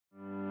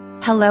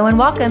Hello and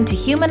welcome to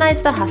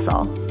Humanize the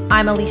Hustle.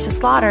 I'm Alicia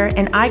Slaughter,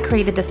 and I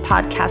created this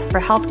podcast for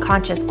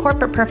health-conscious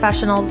corporate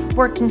professionals,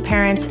 working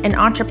parents, and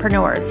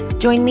entrepreneurs.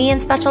 Join me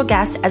and special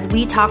guests as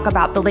we talk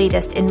about the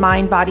latest in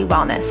mind-body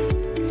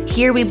wellness.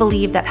 Here we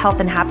believe that health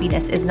and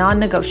happiness is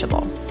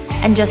non-negotiable.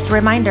 And just a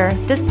reminder,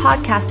 this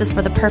podcast is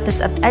for the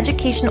purpose of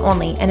education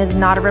only and is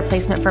not a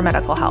replacement for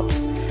medical help.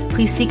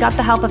 Please seek out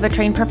the help of a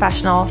trained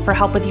professional for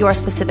help with your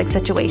specific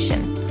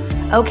situation.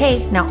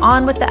 Okay, now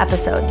on with the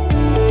episode.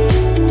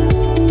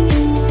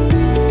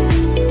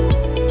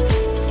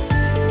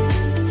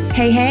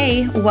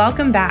 Hey,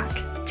 welcome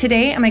back.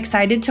 Today, I'm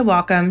excited to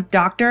welcome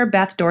Dr.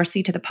 Beth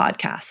Dorsey to the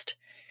podcast.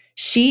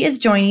 She is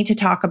joining to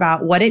talk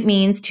about what it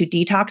means to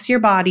detox your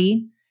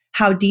body,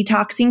 how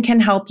detoxing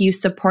can help you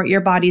support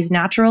your body's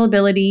natural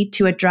ability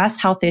to address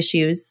health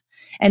issues,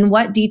 and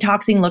what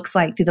detoxing looks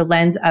like through the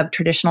lens of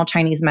traditional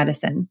Chinese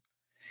medicine.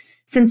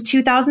 Since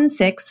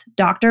 2006,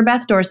 Dr.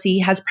 Beth Dorsey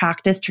has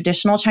practiced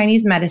traditional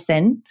Chinese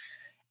medicine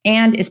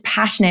and is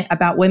passionate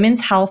about women's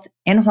health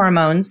and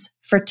hormones,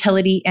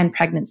 fertility, and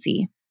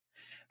pregnancy.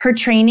 Her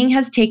training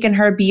has taken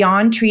her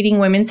beyond treating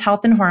women's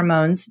health and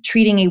hormones,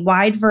 treating a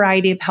wide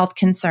variety of health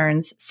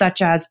concerns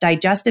such as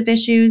digestive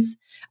issues,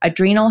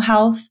 adrenal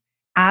health,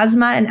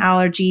 asthma and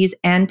allergies,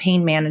 and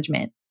pain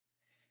management.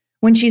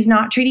 When she's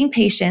not treating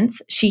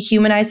patients, she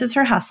humanizes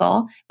her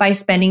hustle by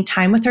spending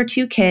time with her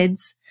 2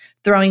 kids,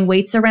 throwing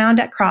weights around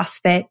at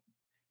CrossFit,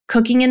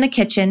 cooking in the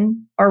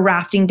kitchen, or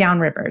rafting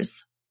down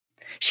rivers.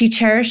 She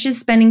cherishes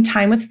spending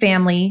time with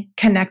family,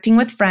 connecting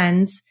with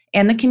friends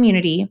and the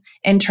community,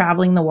 and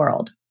traveling the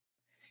world.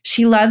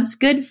 She loves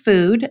good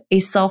food, a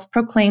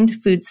self-proclaimed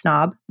food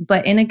snob,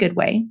 but in a good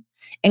way,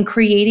 and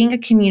creating a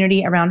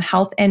community around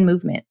health and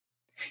movement.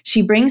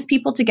 She brings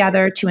people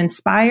together to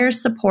inspire,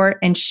 support,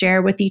 and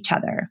share with each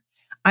other.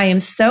 I am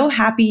so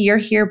happy you're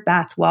here,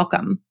 Beth.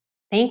 Welcome.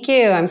 Thank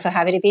you. I'm so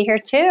happy to be here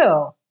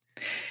too.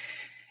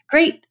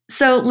 Great.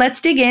 So let's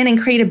dig in and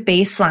create a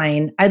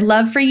baseline. I'd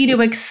love for you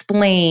to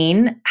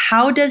explain,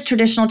 how does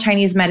traditional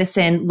Chinese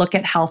medicine look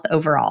at health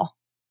overall?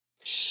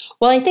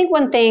 Well, I think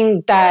one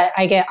thing that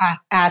I get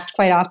asked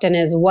quite often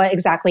is, what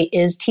exactly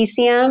is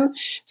TCM?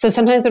 So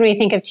sometimes when we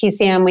think of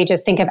TCM, we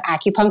just think of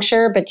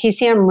acupuncture, but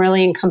TCM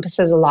really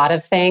encompasses a lot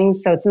of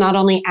things. So it's not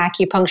only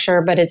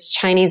acupuncture, but it's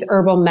Chinese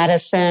herbal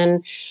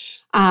medicine.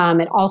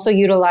 It also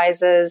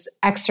utilizes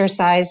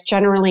exercise,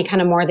 generally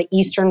kind of more the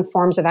Eastern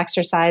forms of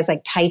exercise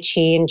like Tai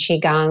Chi and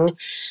Qigong.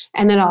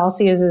 And then it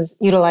also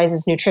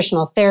utilizes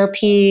nutritional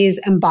therapies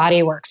and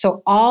body work.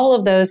 So all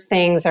of those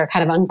things are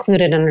kind of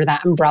included under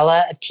that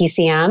umbrella of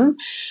TCM.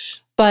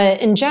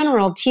 But in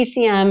general,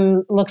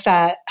 TCM looks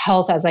at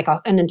health as like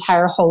an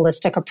entire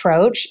holistic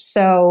approach.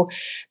 So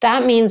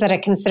that means that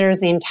it considers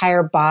the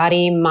entire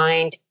body,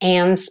 mind,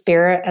 and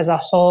spirit as a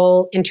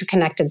whole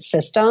interconnected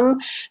system.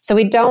 So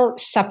we don't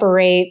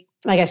separate,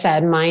 like I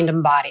said, mind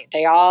and body.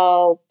 They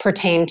all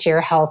pertain to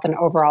your health and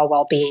overall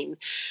well-being.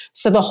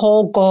 So the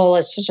whole goal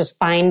is to just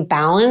find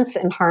balance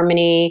and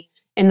harmony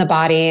in the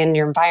body and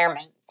your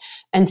environment.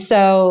 And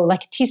so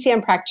like a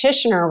TCM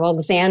practitioner will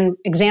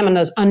examine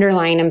those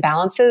underlying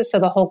imbalances. So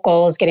the whole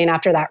goal is getting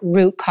after that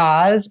root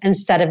cause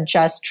instead of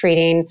just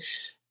treating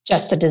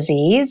just the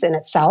disease in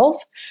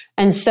itself.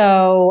 And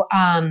so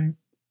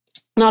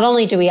not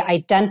only do we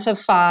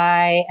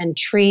identify and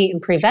treat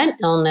and prevent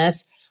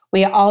illness,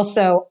 we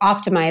also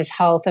optimize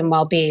health and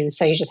well-being.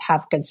 So you just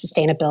have good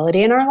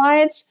sustainability in our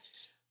lives.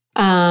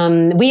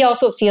 We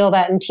also feel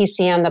that in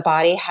TCM, the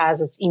body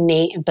has its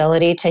innate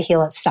ability to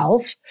heal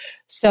itself.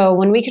 So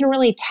when we can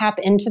really tap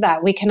into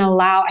that, we can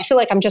I feel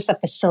like I'm just a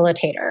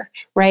facilitator,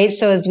 right?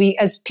 So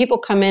as people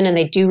come in and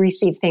they do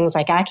receive things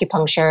like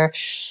acupuncture,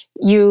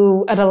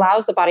 it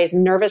allows the body's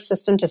nervous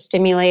system to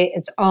stimulate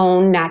its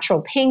own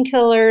natural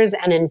painkillers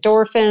and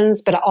endorphins,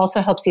 but it also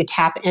helps you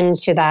tap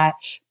into that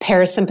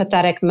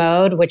parasympathetic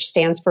mode, which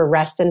stands for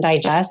rest and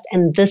digest.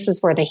 And this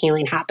is where the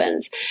healing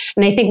happens.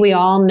 And I think we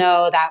all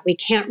know that we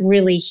can't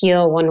really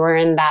heal when we're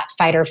in that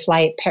fight or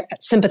flight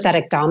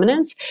sympathetic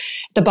dominance.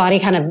 The body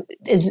kind of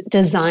is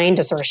designed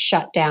to sort of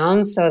shut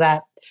down so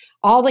that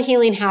all the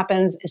healing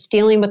happens is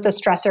dealing with the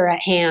stressor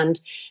at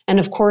hand. And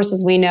of course,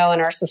 as we know in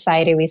our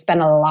society, we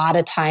spend a lot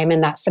of time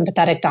in that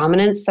sympathetic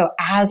dominance. So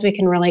as we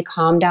can really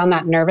calm down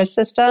that nervous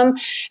system,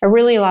 it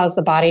really allows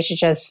the body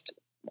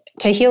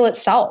to heal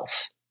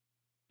itself.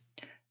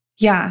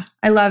 Yeah,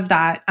 I love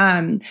that.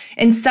 And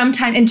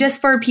just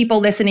for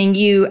people listening,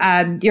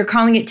 you're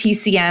calling it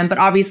TCM, but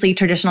obviously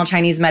traditional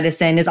Chinese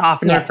medicine is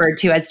often referred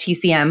to as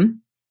TCM.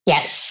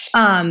 Yes.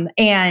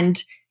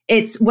 And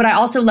it's what I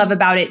also love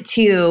about it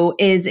too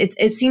is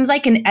it seems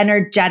like an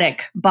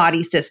energetic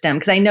body system,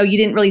 because I know you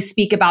didn't really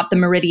speak about the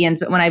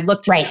meridians, but when I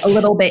looked a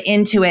little bit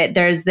into it,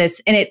 there's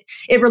this, and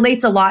it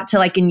relates a lot to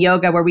like in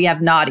yoga where we have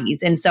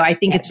nadis, and so I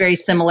think it's very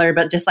similar,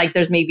 but just like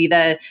there's maybe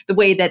the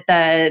way that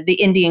the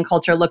Indian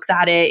culture looks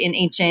at it in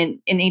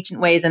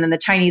ancient ways, and then the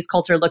Chinese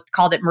culture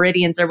called it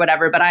meridians or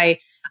whatever. But I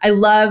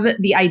love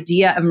the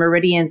idea of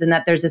meridians and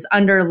that there's this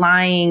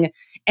underlying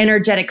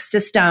energetic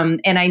system.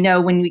 And I know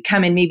when we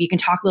come in, maybe you can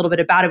talk a little bit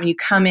about it. When you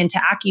come into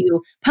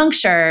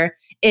acupuncture,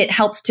 it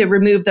helps to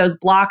remove those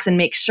blocks and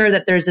make sure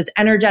that there's this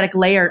energetic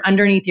layer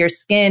underneath your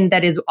skin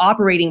that is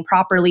operating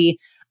properly.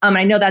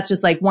 I know that's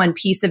just like one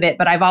piece of it,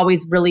 but I've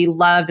always really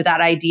loved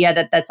that idea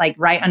that that's like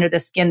right under the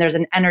skin, there's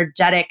an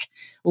energetic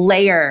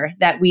layer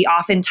that we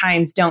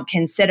oftentimes don't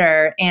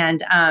consider.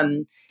 And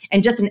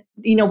just,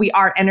 we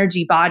are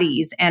energy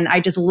bodies. And I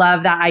just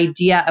love that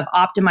idea of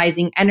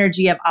optimizing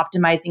energy, of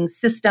optimizing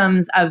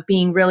systems, of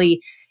being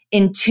really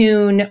in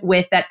tune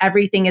with that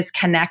everything is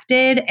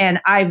connected. And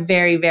I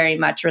very, very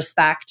much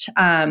respect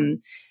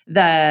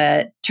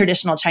the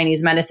traditional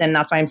Chinese medicine.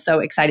 That's why I'm so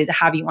excited to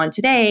have you on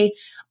today.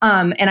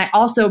 And I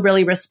also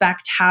really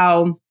respect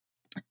how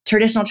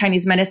traditional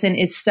Chinese medicine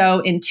is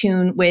so in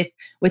tune with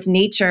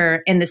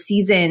nature and the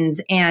seasons.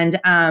 And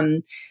I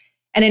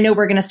know I'm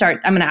going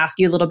to ask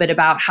you a little bit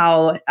about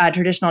how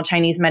traditional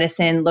Chinese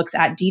medicine looks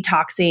at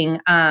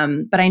detoxing.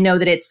 But I know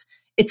that it's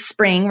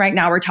spring right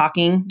now. We're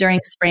talking during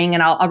spring,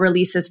 and I'll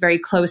release this very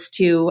close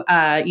to,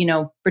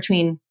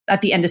 between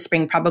at the end of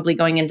spring, probably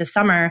going into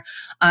summer.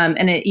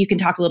 You can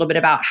talk a little bit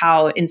about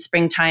how in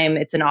springtime,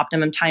 it's an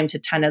optimum time to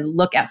kind of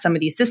look at some of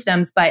these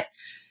systems. But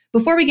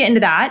before we get into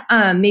that,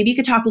 maybe you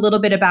could talk a little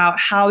bit about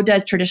how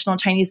does traditional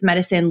Chinese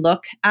medicine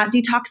look at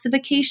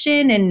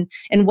detoxification,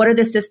 and what are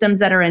the systems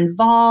that are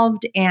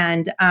involved,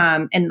 and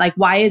like,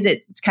 why is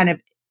it kind of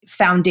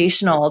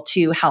foundational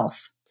to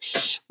health?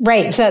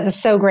 Right. That's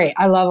so great.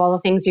 I love all the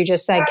things you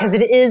just said, because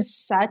it is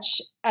such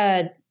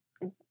a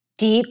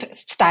deep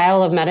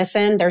style of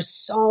medicine. There's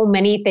so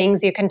many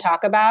things you can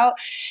talk about,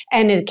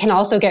 and it can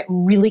also get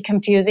really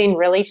confusing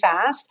really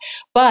fast.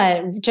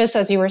 But just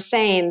as you were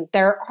saying,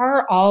 there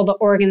are all the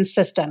organ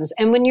systems.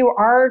 And when you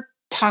are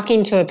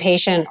talking to a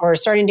patient or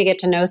starting to get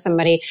to know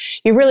somebody,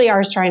 you really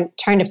are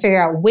trying to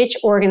figure out which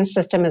organ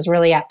system is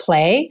really at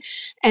play.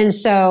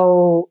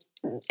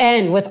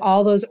 And with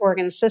all those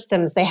organ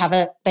systems, they have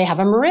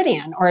a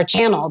meridian or a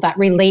channel that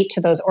relate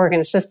to those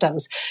organ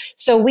systems.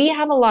 So we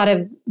have a lot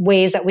of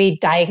ways that we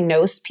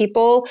diagnose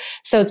people.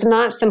 So it's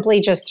not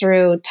simply just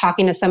through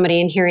talking to somebody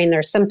and hearing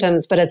their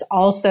symptoms, but it's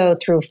also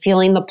through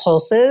feeling the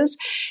pulses.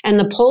 And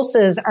the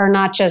pulses are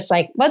not just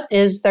like, what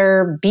is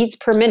their beats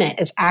per minute?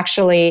 It's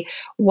actually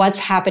what's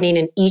happening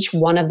in each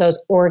one of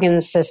those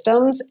organ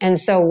systems. And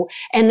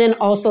then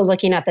also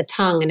looking at the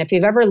tongue. And if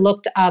you've ever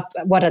looked up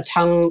what a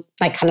tongue,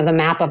 like kind of the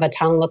map of a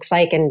tongue looks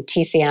like in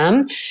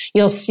TCM,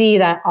 you'll see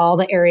that all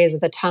the areas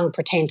of the tongue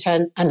pertain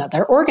to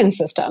another organ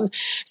system.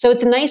 So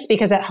it's nice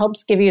because it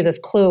helps give you this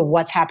clue of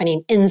what's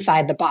happening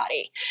inside the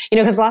body.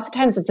 Because lots of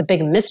times it's a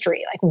big mystery.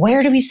 Like,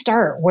 where do we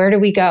start? Where do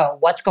we go?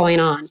 What's going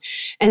on?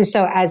 And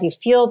so as you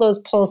feel those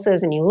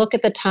pulses and you look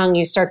at the tongue,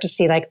 you start to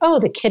see like, oh,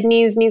 the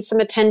kidneys need some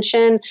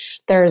attention.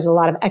 There's a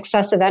lot of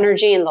excessive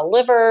energy in the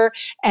liver.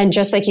 And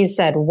just like you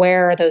said,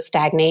 where are those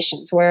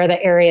stagnations? Where are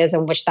the areas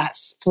in which that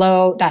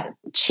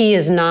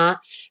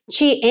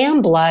qi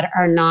and blood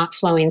are not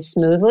flowing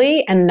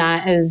smoothly. And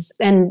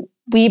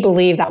we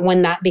believe that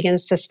when that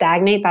begins to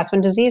stagnate, that's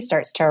when disease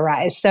starts to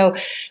arise. So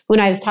when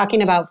I was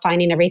talking about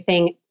putting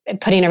everything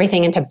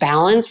into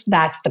balance,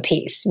 that's the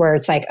piece where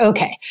it's like,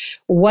 okay,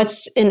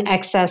 what's in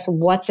excess?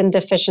 What's in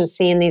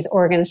deficiency in these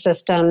organ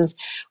systems?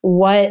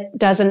 What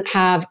doesn't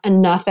have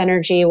enough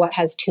energy? What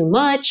has too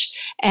much?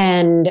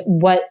 And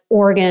what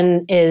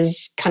organ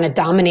is kind of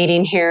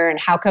dominating here? And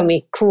how can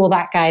we cool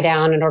that guy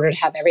down in order to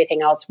have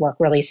everything else work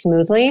really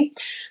smoothly?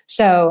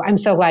 So I'm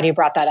so glad you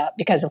brought that up,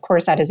 because of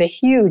course that is a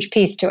huge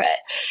piece to it.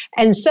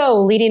 And so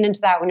leading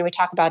into that, when we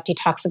talk about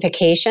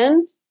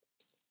detoxification,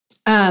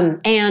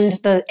 and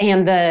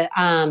the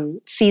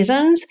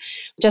seasons,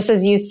 just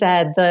as you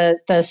said,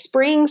 the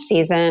spring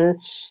season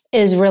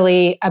is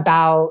really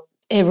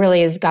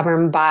is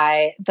governed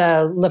by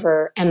the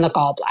liver and the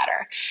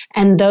gallbladder.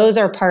 And those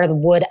are part of the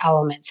wood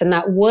elements. And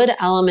that wood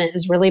element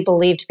is really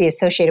believed to be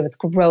associated with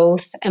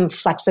growth and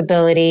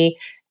flexibility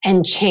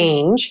and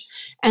change.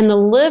 And the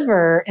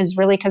liver is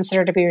really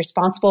considered to be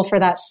responsible for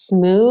that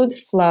smooth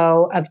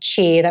flow of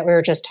qi that we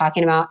were just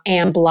talking about,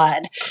 and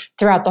blood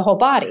throughout the whole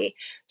body.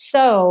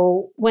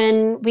 So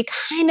when we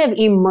kind of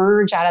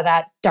emerge out of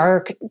that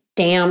dark,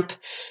 damp,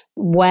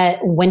 wet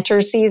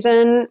winter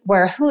season,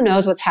 where who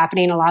knows what's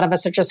happening, a lot of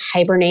us are just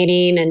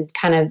hibernating and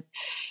kind of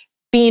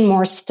being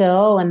more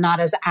still and not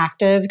as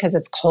active because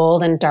it's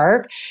cold and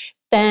dark,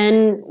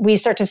 then we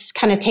start to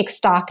kind of take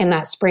stock in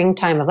that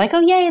springtime of like,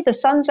 oh, yay, the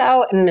sun's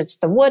out and it's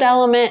the wood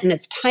element and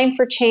it's time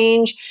for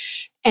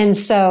change. And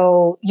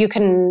so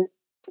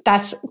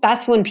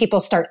that's when people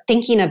start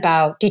thinking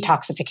about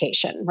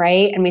detoxification,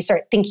 right? And we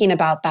start thinking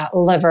about that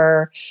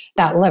liver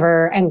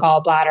and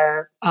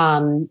gallbladder,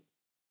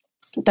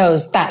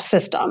 that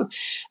system.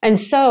 And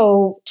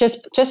so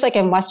just like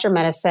in Western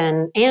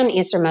medicine and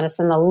Eastern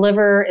medicine, the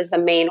liver is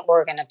the main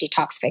organ of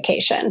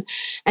detoxification.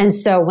 And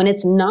so when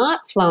it's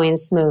not flowing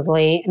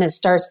smoothly and it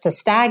starts to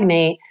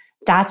stagnate,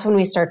 that's when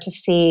we start to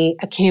see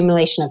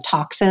accumulation of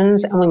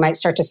toxins, and we might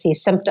start to see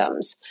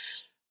symptoms.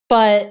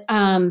 But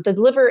the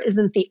liver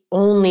isn't the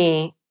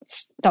only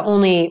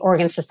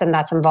organ system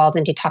that's involved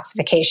in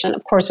detoxification.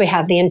 Of course, we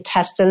have the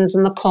intestines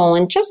and the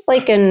colon, just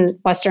like in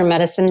Western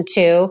medicine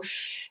too.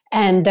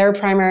 And their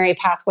primary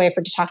pathway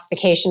for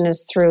detoxification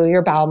is through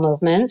your bowel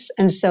movements.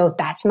 And so if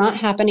that's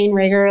not happening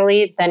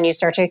regularly, then you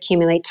start to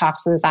accumulate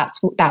toxins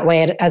that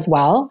way as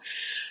well.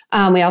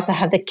 We also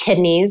have the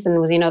kidneys,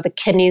 and the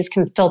kidneys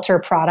can filter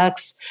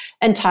products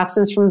and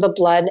toxins from the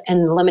blood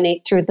and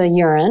eliminate through the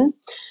urine.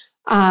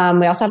 We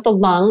also have the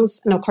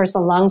lungs, and of course the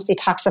lungs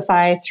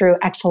detoxify through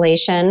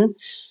exhalation.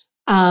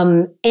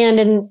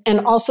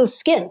 And also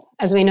skin.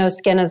 As we know,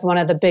 skin is one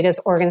of the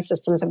biggest organ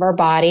systems of our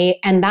body.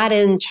 And that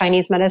in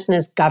Chinese medicine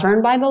is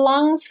governed by the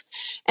lungs.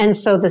 And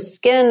so the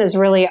skin is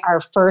really our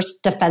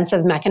first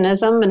defensive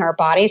mechanism in our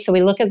body. So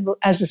we look at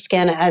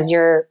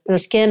the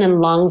skin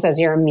and lungs as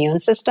your immune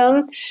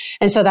system.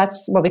 And so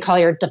that's what we call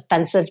your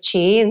defensive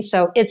qi. And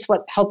so it's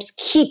what helps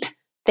keep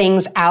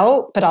things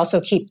out, but also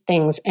keep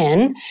things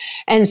in.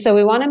 And so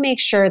we want to make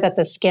sure that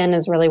the skin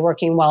is really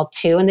working well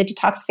too in the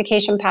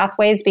detoxification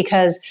pathways,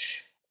 because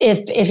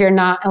if you're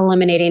not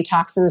eliminating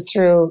toxins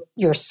through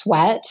your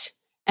sweat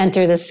and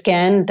through the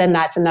skin, then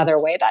that's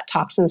another way that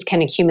toxins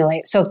can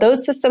accumulate. So if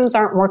those systems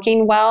aren't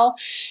working well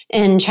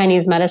in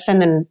Chinese medicine,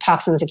 then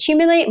toxins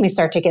accumulate and we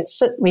start to get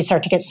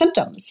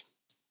symptoms.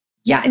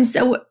 Yeah. And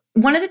so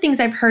one of the things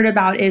I've heard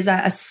about is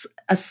a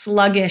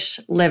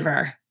sluggish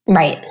liver.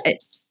 Right.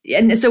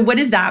 And so what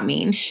does that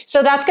mean?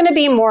 So that's going to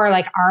be more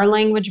like our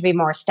language would be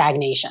more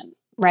stagnation.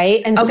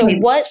 Right. And so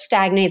what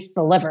stagnates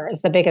the liver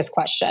is the biggest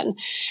question.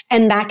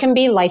 And that can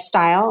be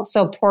lifestyle.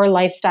 So poor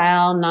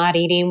lifestyle, not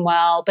eating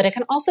well, but it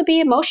can also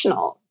be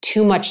emotional,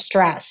 too much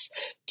stress,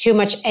 too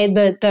much.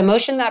 The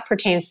emotion that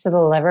pertains to the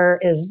liver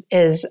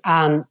is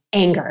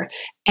anger,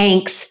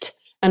 angst,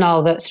 and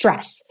all the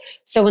stress.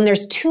 So when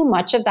there's too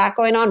much of that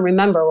going on,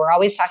 remember, we're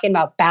always talking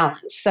about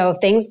balance. So if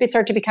things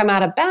start to become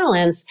out of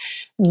balance,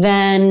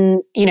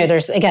 then,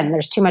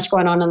 there's too much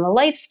going on in the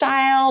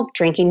lifestyle,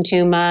 drinking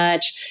too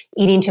much,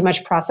 eating too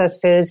much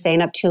processed food,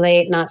 staying up too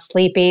late, not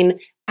sleeping,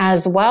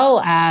 as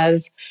well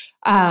as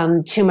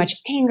too much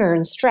anger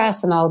and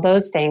stress and all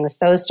those things.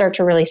 Those start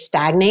to really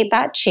stagnate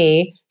that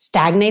qi,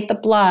 stagnate the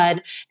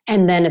blood,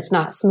 and then it's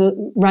not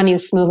running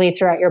smoothly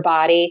throughout your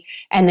body.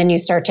 And then you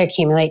start to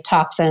accumulate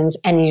toxins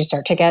and you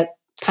start to get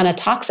kind of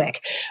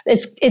toxic.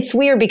 It's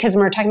weird because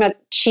when we're talking about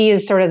qi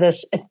is sort of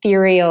this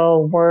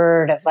ethereal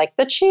word of like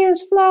the qi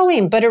is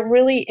flowing, but it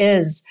really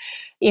is,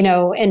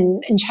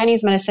 in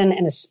Chinese medicine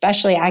and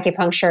especially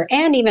acupuncture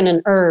and even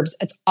in herbs,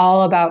 it's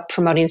all about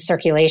promoting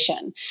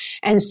circulation.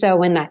 And so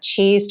when that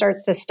qi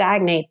starts to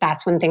stagnate,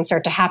 that's when things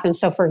start to happen.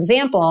 So for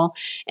example,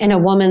 in a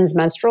woman's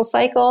menstrual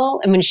cycle,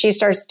 and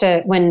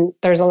when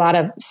there's a lot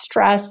of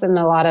stress and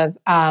a lot of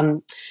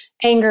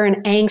anger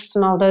and angst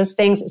and all those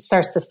things, it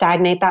starts to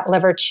stagnate that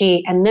liver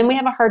qi. And then we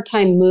have a hard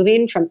time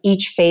moving from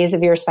each phase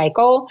of your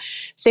cycle.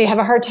 So you have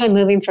a hard time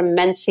moving from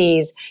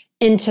menses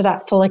into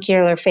that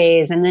follicular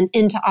phase and then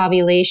into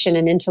ovulation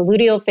and into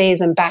luteal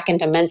phase and back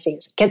into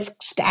menses. It gets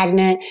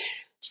stagnant.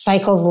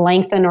 Cycles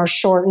lengthen or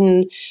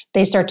shorten.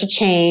 They start to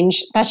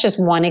change. That's just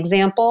one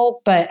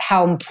example, but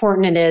how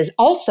important it is.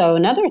 Also,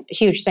 another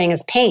huge thing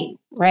is pain,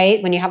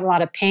 right? When you have a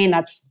lot of pain,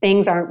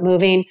 things aren't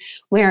moving.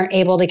 We aren't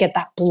able to get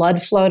that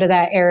blood flow to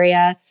that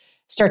area,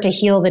 start to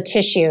heal the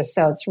tissue.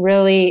 So it's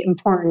really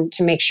important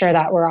to make sure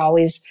that we're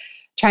always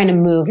trying to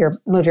move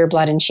your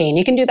blood and qi. And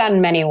you can do that in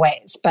many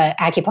ways, but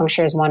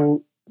acupuncture is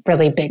one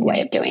really big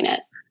way of doing it.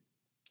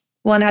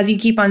 Well, and as you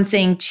keep on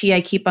saying qi,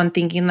 I keep on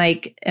thinking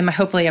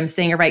hopefully I'm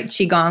saying it right,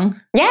 qigong.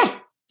 Yeah,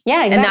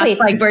 exactly. And that's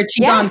like where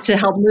qigong to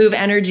help move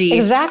energy.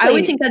 Exactly. I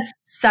always think that's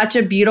such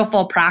a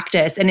beautiful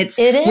practice. And it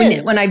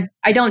is. When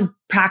I don't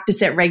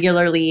practice it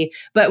regularly,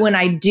 but when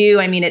I do,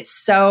 it's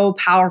so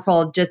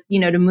powerful just,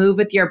 to move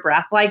with your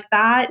breath like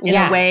that in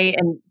a way,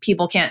 and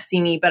people can't see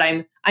me, but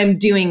I'm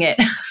doing it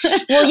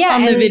well, yeah,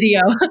 on the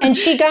video. And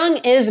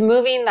qigong is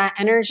moving that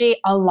energy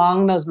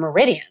along those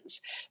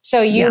meridians.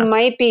 So you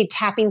might be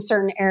tapping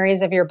certain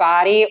areas of your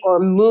body or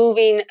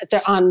moving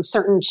on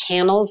certain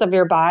channels of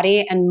your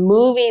body and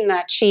moving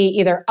that qi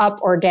either up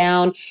or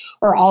down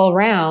or all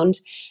around.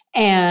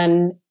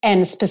 And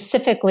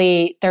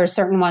specifically, there are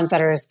certain ones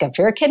that are good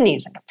for your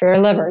kidneys and good for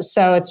your liver.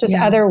 So it's just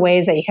other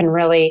ways that you can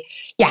really,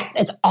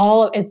 it's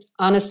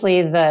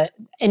honestly,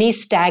 any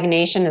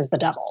stagnation is the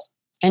devil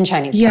in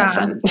Chinese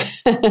medicine.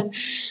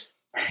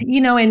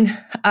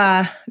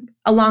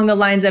 Along the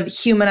lines of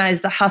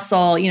humanize the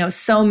hustle,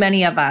 so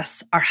many of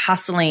us are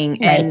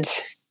hustling and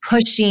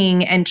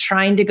pushing and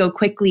trying to go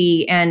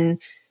quickly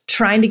and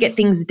trying to get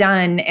things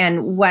done.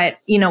 And what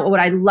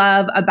I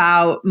love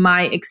about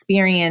my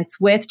experience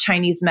with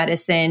Chinese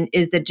medicine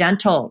is the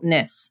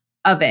gentleness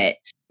of it.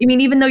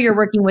 Even though you're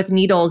working with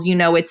needles,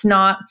 it's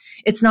not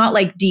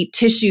like deep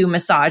tissue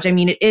massage.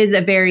 It is a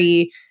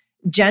very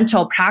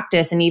gentle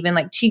practice, and even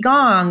like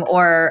qigong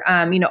or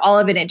all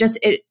of it.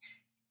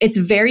 It's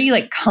very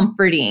like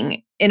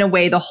comforting in a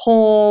way. The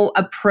whole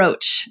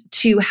approach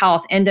to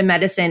health and to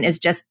medicine is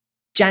just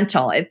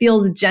gentle. It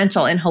feels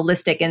gentle and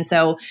holistic. And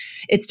so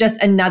it's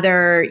just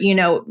another,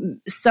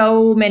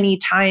 so many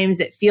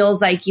times it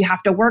feels like you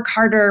have to work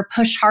harder,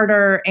 push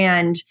harder.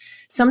 And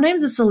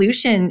sometimes the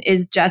solution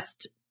is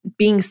just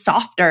being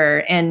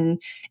softer and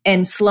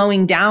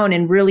slowing down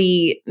and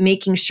really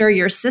making sure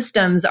your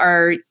systems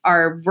are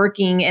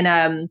working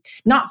in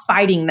not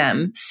fighting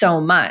them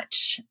so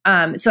much.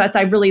 So that's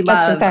I really love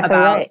That's exactly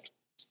about right.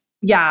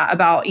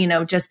 about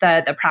just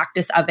the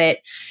practice of it.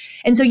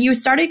 And so you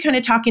started kind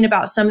of talking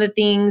about some of the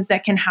things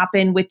that can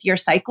happen with your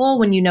cycle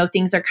when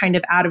things are kind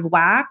of out of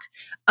whack.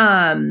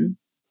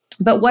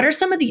 But what are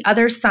some of the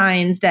other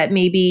signs that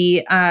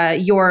maybe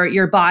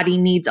your body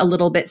needs a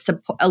little bit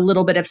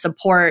of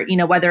support,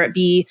 whether it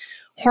be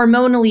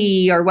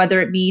hormonally or whether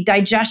it be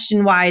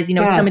digestion wise,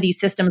 some of these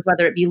systems,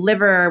 whether it be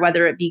liver,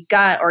 whether it be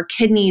gut or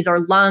kidneys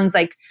or lungs,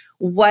 like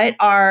what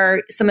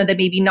are some of the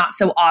maybe not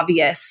so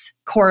obvious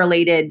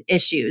correlated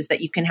issues that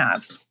you can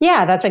have?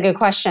 Yeah, that's a good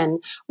question.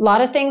 A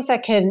lot of things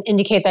that can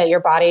indicate that your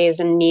body is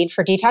in need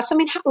for detox. I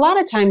mean, a lot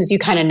of times you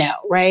kind of know,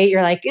 right?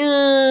 You're like,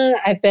 I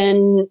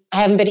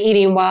haven't been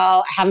eating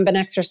well. I haven't been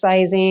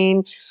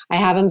exercising. I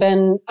haven't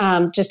been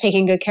just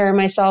taking good care of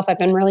myself. I've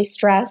been really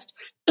stressed.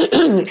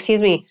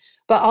 Excuse me.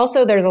 But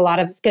also there's a lot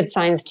of good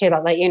signs too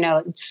that let you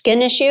know.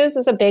 Skin issues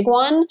is a big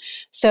one.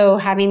 So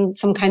having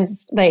some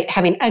kinds like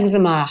having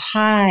eczema,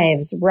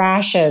 hives,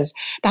 rashes,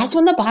 that's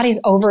when the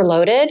body's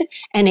overloaded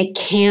and it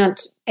can't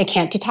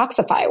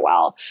detoxify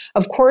well.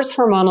 Of course,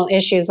 hormonal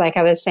issues, like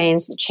I was saying,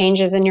 some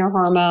changes in your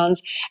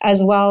hormones,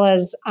 as well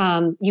as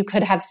you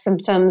could have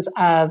symptoms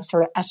of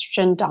sort of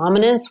estrogen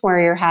dominance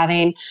where you're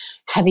having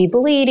heavy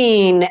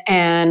bleeding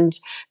and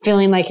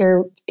feeling like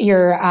you're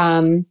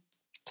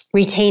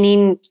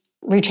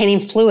retaining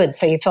fluids,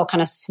 so you feel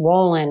kind of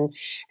swollen,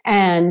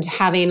 and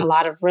having a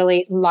lot of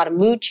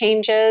mood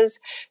changes,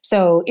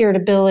 so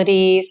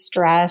irritability,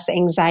 stress,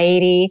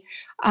 anxiety.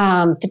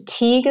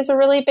 Fatigue is a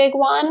really big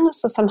one.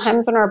 So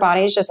sometimes when our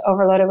body is just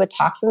overloaded with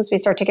toxins, we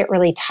start to get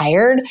really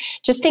tired.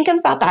 Just think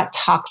about that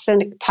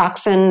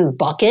toxin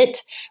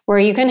bucket where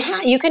you can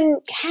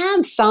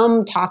have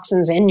some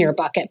toxins in your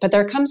bucket, but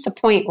there comes a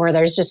point where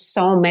there's just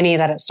so many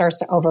that it starts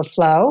to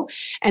overflow.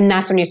 And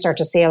that's when you start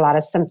to see a lot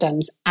of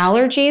symptoms.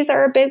 Allergies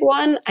are a big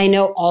one. I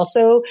know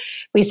also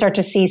we start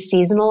to see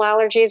seasonal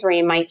allergies where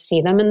you might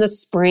see them in the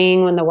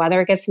spring when the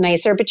weather gets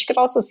nicer, but you could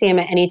also see them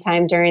at any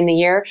time during the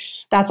year.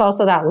 That's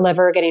also that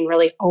liver getting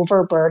really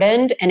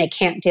overburdened and it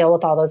can't deal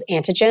with all those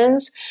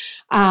antigens.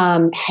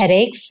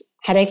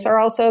 Headaches are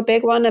also a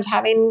big one of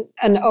having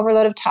an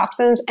overload of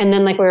toxins. And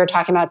then like we were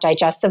talking about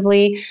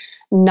digestively,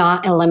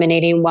 not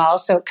eliminating well.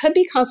 So it could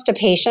be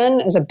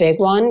constipation is a big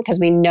one because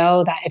we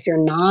know that if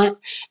you're not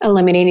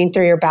eliminating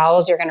through your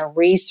bowels, you're going to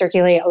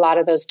recirculate a lot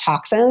of those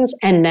toxins.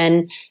 And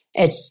then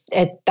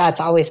that's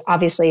always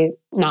obviously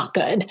not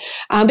good.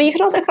 But it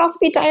could also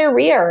be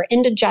diarrhea or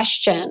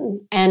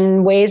indigestion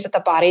and ways that the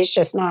body's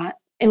just not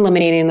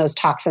eliminating those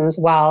toxins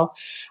well.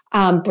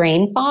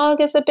 Brain fog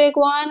is a big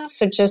one.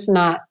 So just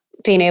not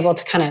being able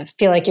to kind of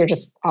feel like you're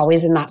just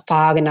always in that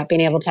fog and not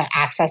being able to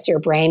access your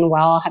brain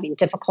well, having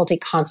difficulty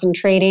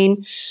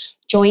concentrating.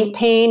 Joint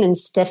pain and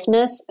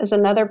stiffness is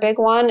another big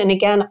one. And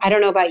again, I don't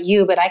know about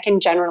you, but I can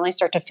generally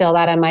start to feel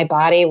that in my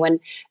body when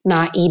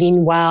not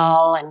eating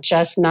well and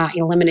just not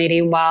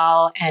eliminating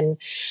well and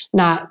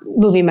not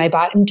moving my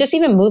body. Just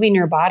even moving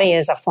your body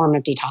is a form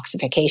of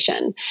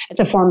detoxification. It's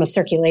a form of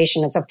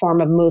circulation. It's a form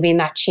of moving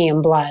that chi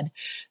and blood.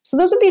 So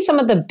those would be some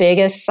of the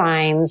biggest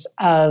signs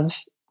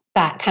of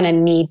that kind of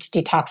need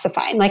to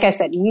detoxify. And like I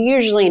said, you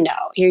usually know.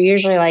 You're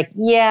usually like,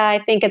 yeah,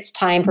 I think it's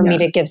time for me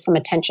to give some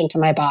attention to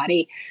my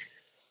body.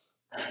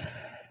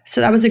 So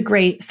that was a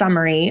great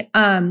summary.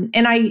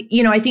 And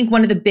I think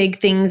one of the big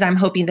things I'm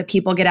hoping that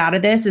people get out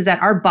of this is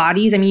that our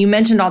bodies, I mean, you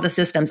mentioned all the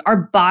systems, our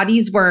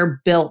bodies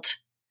were built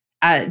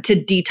to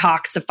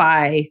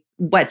detoxify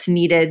what's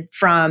needed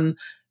from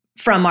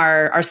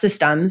our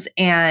systems.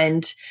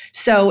 And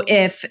so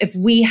if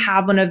we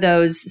have one of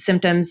those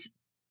symptoms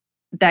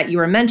that you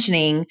were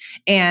mentioning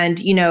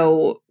and,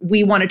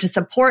 we wanted to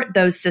support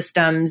those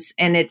systems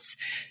and it's,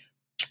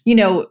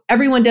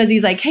 everyone does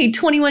these like, hey,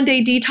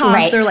 21-day detox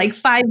right. or like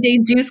 5-day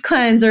juice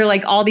cleanse or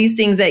like all these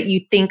things that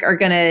you think are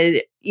going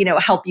to,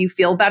 help you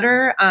feel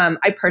better.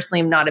 I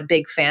personally am not a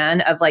big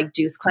fan of like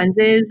juice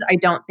cleanses. I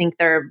don't think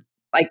they're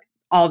like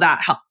all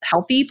that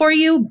healthy for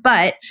you.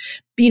 But,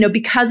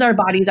 because our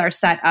bodies are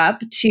set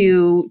up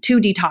to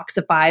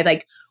detoxify,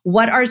 like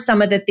what are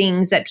some of the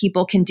things that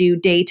people can do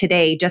day to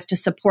day just to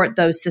support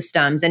those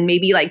systems and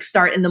maybe like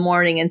start in the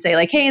morning and say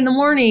like, hey, in the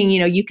morning,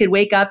 you could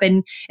wake up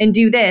and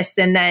do this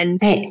and then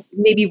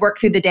maybe work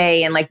through the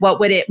day. And like, what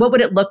would it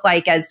look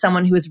like as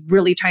someone who is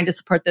really trying to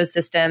support those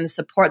systems,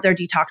 support their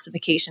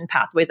detoxification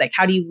pathways? Like,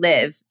 how do you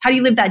live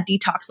that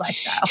detox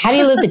lifestyle? How do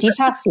you live the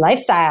detox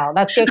lifestyle?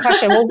 That's a good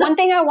question. Well, one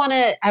thing I want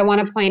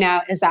to point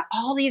out is that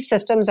all these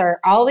systems are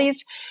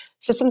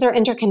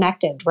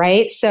interconnected,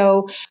 right?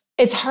 So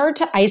it's hard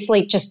to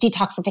isolate just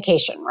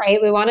detoxification,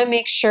 right? We want to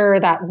make sure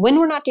that when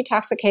we're not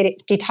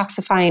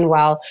detoxifying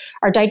well,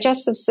 our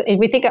digestive,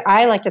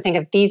 I like to think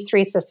of these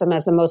three systems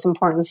as the most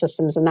important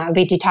systems, and that would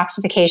be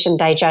detoxification,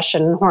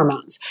 digestion, and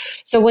hormones.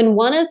 So when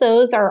one of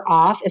those are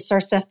off, it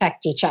starts to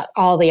affect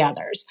all the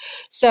others.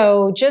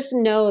 So just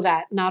know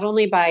that not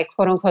only by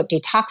quote unquote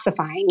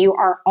detoxifying, you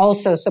are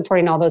also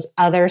supporting all those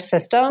other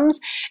systems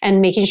and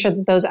making sure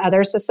that those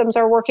other systems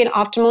are working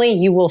optimally.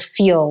 You will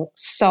feel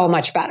so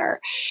much better.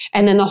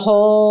 And then the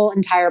whole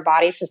entire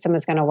body system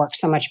is going to work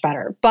so much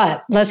better.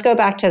 But let's go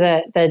back to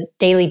the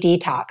daily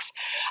detox.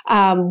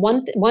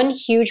 One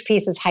huge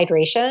piece is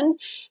hydration.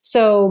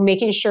 So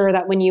making sure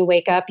that when you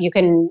wake up, you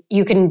can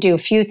do a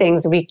few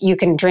things. You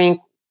can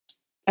drink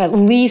at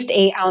least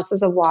 8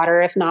 ounces of water,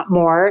 if not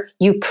more.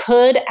 You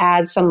could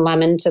add some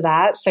lemon to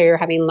that. So you're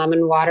having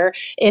lemon water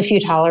if you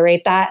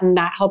tolerate that. And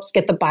that helps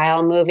get the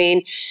bile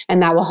moving.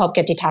 And that will help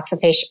get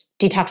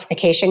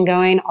detoxification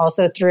going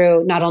also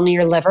through not only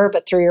your liver,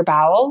 but through your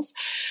bowels.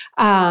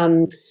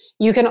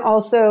 You can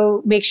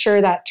also make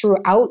sure that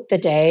throughout the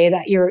day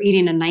that you're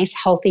eating a nice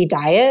healthy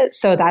diet.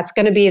 So that's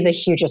going to be the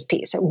hugest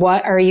piece.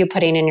 What are you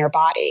putting in your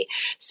body?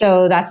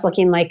 So that's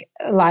looking like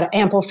a lot of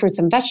ample fruits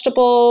and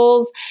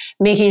vegetables,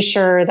 making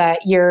sure that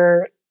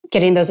you're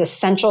getting those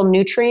essential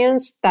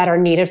nutrients that are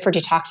needed for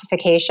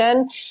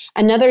detoxification.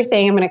 Another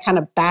thing, I'm going to kind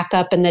of back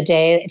up in the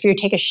day. If you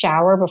take a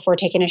shower, before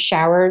taking a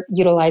shower,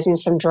 utilizing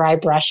some dry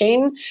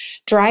brushing.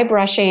 Dry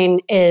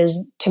brushing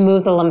is to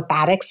move the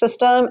lymphatic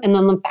system. And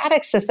the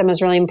lymphatic system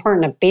is really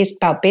important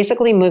about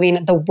basically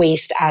moving the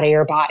waste out of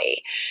your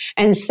body.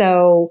 And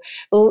so,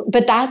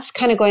 but that's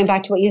kind of going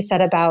back to what you said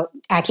about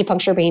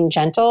acupuncture being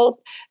gentle.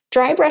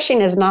 Dry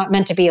brushing is not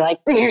meant to be like,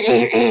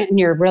 and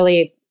you're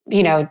really,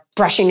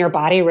 brushing your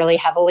body really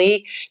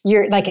heavily.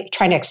 You're like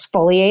trying to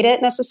exfoliate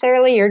it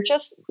necessarily. You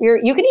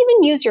can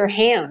even use your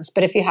hands,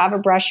 but if you have a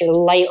brush, you're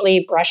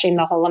lightly brushing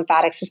the whole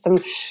lymphatic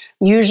system.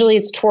 Usually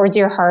it's towards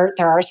your heart.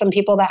 There are some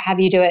people that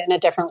have you do it in a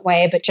different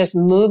way, but just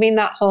moving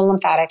that whole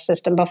lymphatic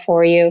system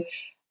before you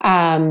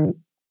hop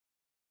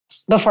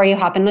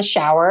in the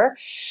shower.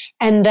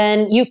 And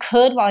then you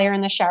could, while you're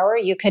in the shower,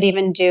 you could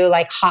even do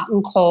like hot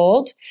and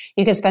cold.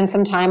 You could spend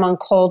some time on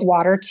cold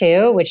water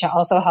too, which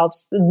also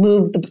helps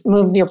move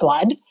your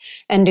blood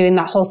and doing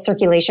that whole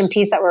circulation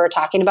piece that we were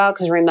talking about.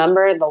 Because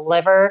remember, the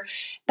liver,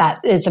 that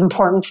it's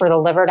important for the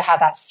liver to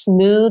have that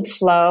smooth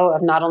flow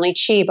of not only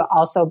chi, but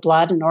also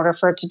blood in order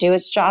for it to do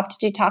its job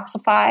to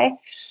detoxify.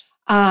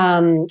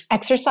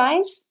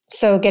 Exercise.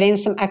 So getting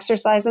some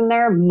exercise in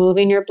there,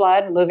 moving your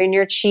blood, moving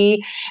your chi.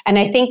 And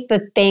I think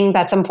the thing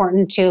that's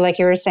important too, like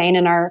you were saying,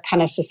 in our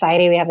kind of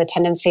society, we have a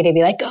tendency to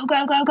be like, go,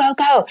 go, go, go,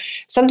 go.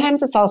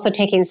 Sometimes it's also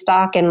taking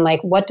stock in like,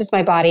 what does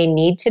my body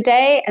need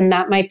today? And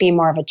that might be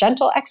more of a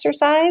gentle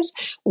exercise,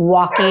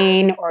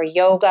 walking or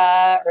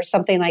yoga or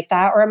something like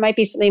that. Or it might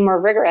be something more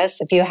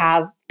rigorous if you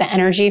have the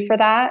energy for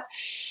that.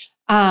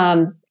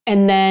 And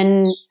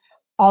then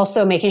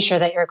also making sure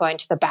that you're going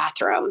to the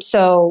bathroom.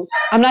 So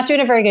I'm not doing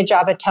a very good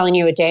job at telling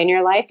you a day in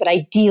your life, but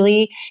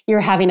ideally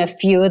you're having a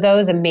few of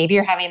those, and maybe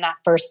you're having that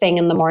first thing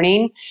in the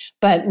morning,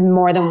 but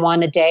more than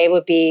one a day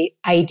would be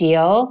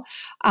ideal.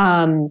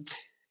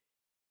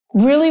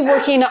 Really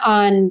working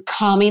on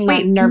calming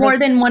that nervous. More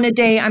than one a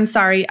day. I'm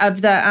sorry,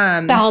 of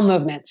the bowel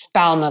movements.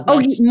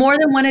 Oh, more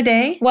than one a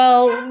day?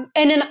 Well,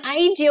 in an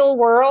ideal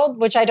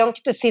world, which I don't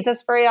get to see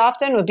this very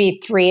often, would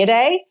be 3 a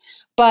day.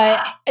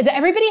 But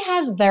everybody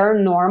has their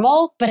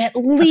normal, but at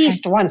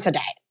least once a day.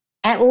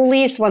 At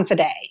least once a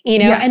day,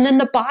 Yes. And then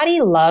the body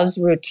loves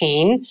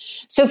routine.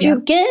 So if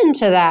you get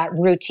into that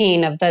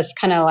routine of this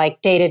kind of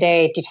like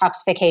day-to-day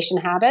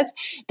detoxification habits,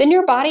 then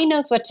your body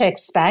knows what to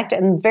expect.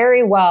 And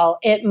very well,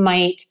 it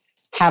might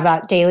have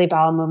that daily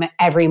bowel movement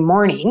every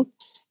morning.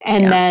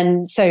 And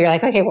then, so you're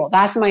like, okay, well,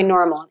 that's my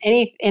normal.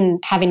 And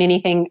having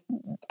anything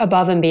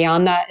above and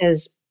beyond that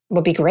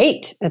would be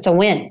great. It's a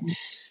win.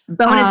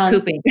 Bonus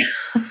pooping.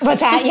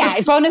 What's that? Yeah,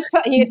 bonus.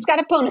 You just got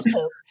a bonus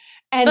poop.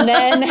 And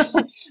then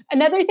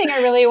another thing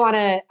I really want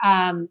to,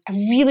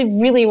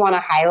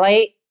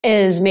 highlight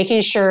is making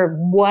sure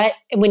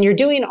when you're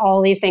doing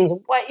all these things,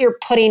 what you're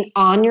putting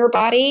on your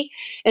body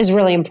is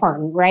really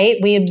important, right?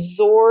 We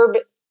absorb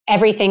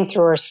everything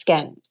through our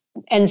skin.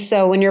 And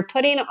so when you're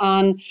putting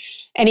on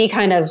any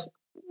kind of,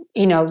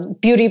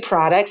 beauty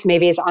products,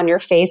 maybe it's on your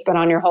face, but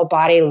on your whole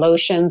body,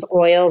 lotions,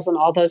 oils, and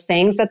all those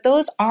things, that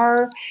those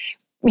are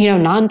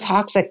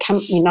non-toxic,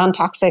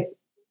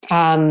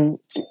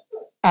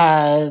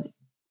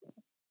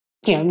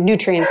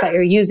 nutrients that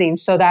you're using,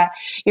 so that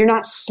you're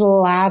not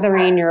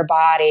slathering your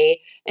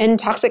body in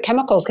toxic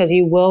chemicals, because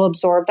you will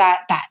absorb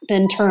that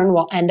in turn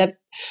will end up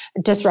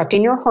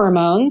disrupting your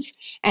hormones.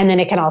 And then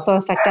it can also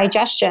affect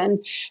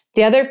digestion.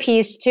 The other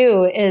piece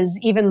too is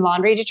even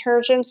laundry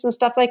detergents and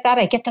stuff like that.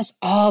 I get this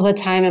all the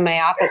time in my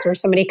office where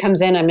somebody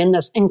comes in, I'm in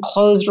this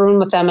enclosed room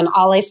with them, and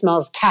all I smell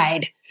is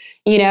Tide,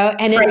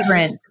 and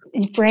fragrant.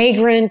 It's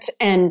fragrant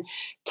and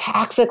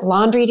toxic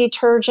laundry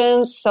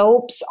detergents,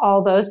 soaps,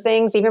 all those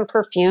things, even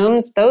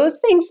perfumes, those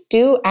things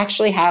do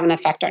actually have an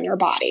effect on your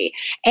body.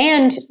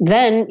 And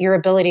then your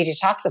ability to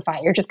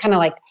detoxify. You're just kind of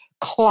like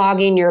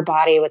clogging your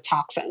body with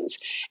toxins.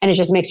 And it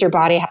just makes your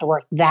body have to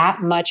work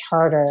that much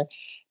harder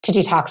to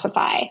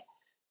detoxify.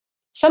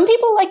 Some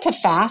people like to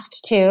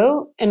fast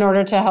too in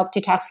order to help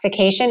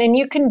detoxification. And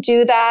you can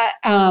do that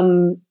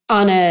on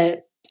a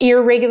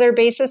irregular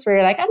basis where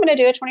you're like, I'm going to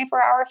do a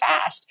 24-hour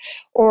fast.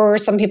 Or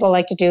some people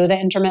like to do the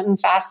intermittent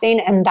fasting.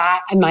 And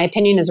that, in my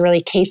opinion, is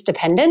really case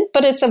dependent,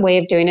 but it's a way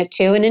of doing it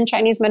too. And in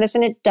Chinese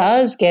medicine, it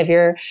does give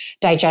your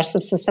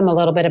digestive system a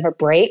little bit of a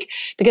break,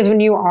 because when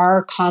you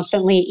are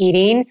constantly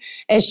eating,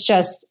 it's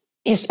just,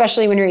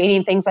 especially when you're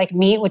eating things like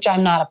meat, which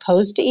I'm not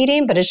opposed to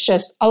eating, but it's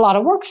just a lot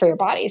of work for your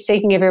body. So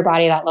you can give your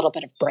body that little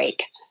bit of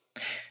break.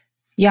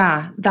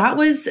 Yeah, that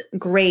was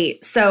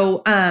great.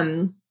 So,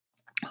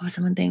 what was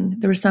one thing?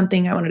 There was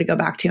something I wanted to go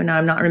back to and now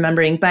I'm not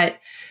remembering, but,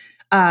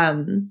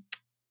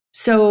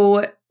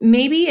 so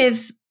maybe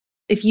if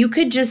you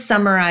could just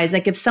summarize,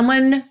 like if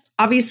someone,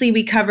 obviously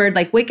we covered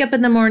like wake up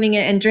in the morning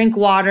and drink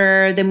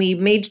water, then we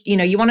made,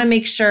 you want to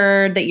make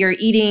sure that you're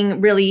eating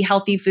really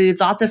healthy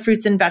foods, lots of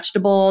fruits and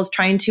vegetables,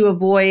 trying to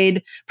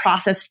avoid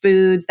processed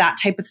foods, that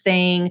type of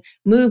thing,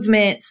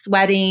 movement,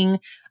 sweating.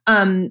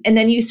 And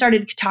then you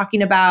started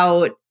talking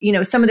about,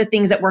 some of the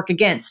things that work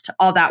against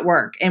all that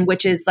work, and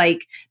which is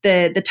like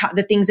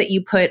the things that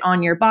you put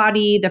on your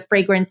body, the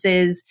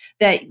fragrances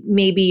that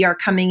maybe are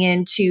coming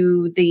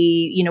into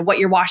the, what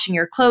you're washing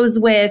your clothes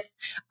with.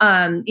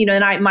 And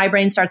my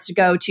brain starts to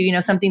go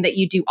to, something that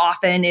you do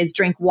often is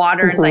drink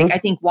water. Mm-hmm. And I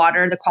think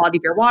water, the quality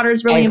of your water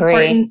is really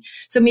important.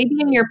 So maybe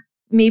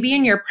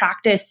in your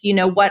practice,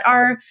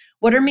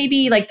 what are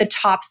maybe like the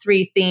top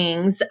 3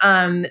 things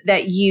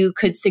that you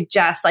could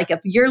suggest? Like if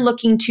you're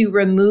looking to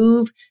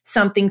remove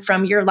something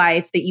from your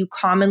life that you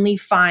commonly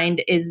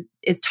find is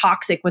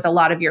toxic with a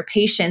lot of your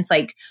patients,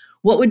 like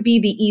what would be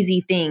the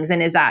easy things?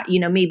 And is that,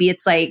 maybe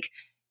it's like,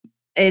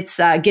 it's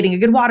getting a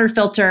good water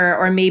filter,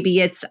 or maybe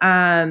it's,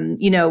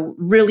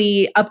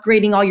 really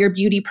upgrading all your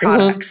beauty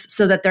products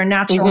so that they're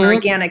natural and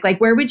organic.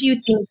 Like, where would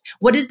you think,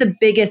 what is the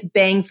biggest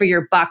bang for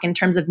your buck in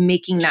terms of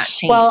making that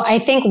change? Well, I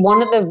think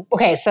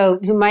so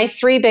my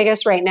 3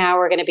 biggest right now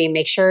are going to be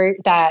make sure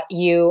that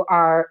you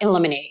are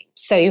eliminating.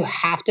 So you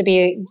have to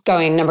be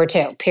going number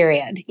 2,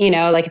 period.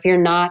 Like if you're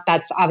not,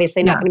 that's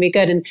obviously not going to be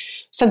good. And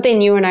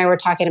something you and I were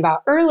talking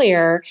about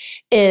earlier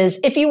is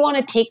if you want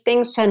to take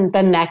things to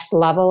the next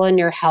level in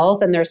your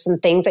health, and there's some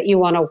things that you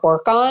want to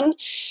work on.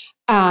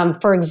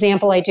 For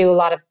example, I do a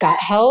lot of gut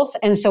health.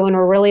 And so when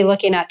we're really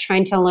looking at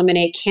trying to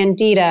eliminate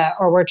candida,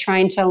 or we're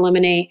trying to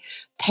eliminate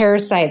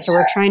parasites, or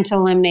we're trying to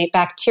eliminate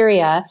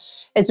bacteria,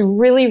 it's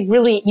really,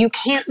 really, you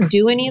can't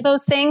do any of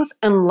those things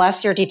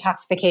unless your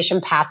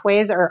detoxification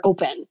pathways are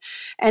open.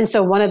 And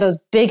so one of those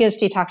biggest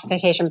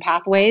detoxification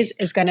pathways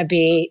is going to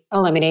be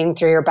eliminating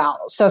through your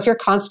bowels. So if you're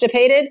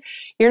constipated,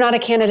 you're not a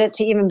candidate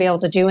to even be able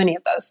to do any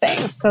of those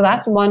things. So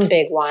that's one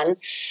big one.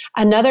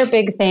 Another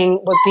big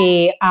thing would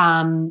be,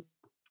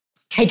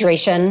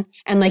 hydration.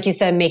 And like you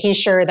said, making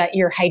sure that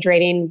you're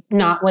hydrating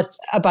not with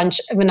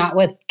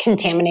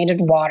contaminated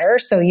water.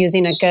 So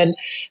using a good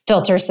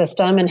filter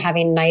system and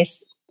having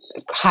nice,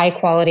 high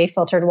quality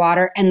filtered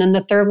water. And then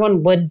the third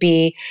one would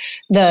be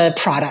the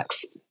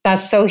products.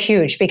 That's so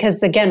huge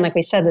because, again, like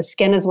we said, the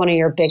skin is one of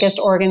your biggest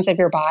organs of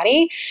your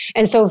body.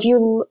 And so if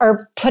you are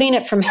putting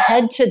it from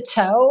head to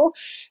toe,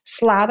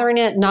 slathering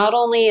it not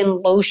only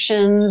in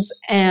lotions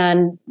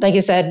and, like you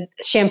said,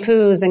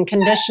 shampoos and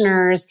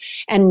conditioners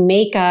and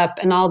makeup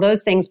and all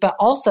those things, but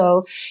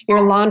also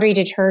your laundry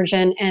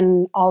detergent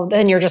and all,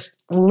 then you're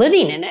just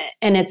living in it.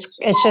 And it's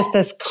just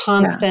this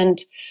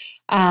constant,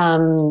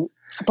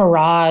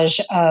 barrage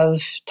of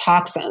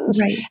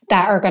toxins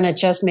that are going to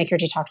just make your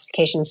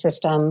detoxification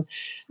system,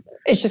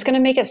 it's just going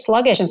to make it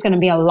sluggish. It's going to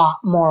be a lot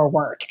more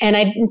work. And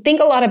I think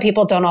a lot of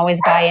people don't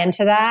always buy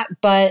into that,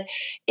 but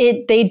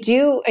they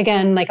do,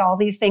 again, like all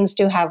these things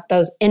do have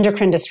those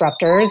endocrine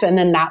disruptors, and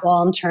then that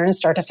will in turn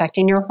start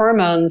affecting your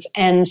hormones.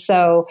 And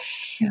so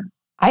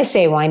I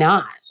say, why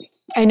not?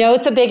 I know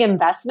it's a big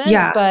investment,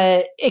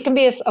 but it can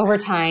be over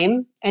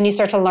time, and you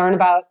start to learn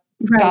about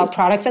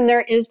products. And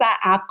there is that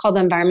app called the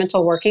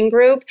Environmental Working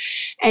Group,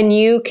 and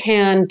you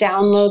can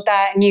download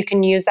that and you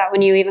can use that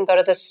when you even go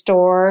to the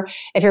store,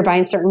 if you're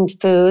buying certain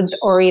foods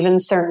or even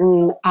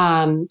certain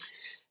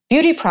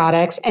beauty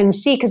products, and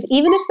see, because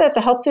even if they're at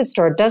the health food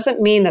store,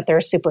 doesn't mean that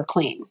they're super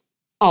clean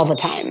all the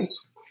time.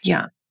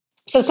 Yeah.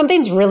 So if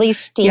something's really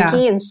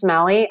stinky and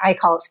smelly, I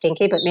call it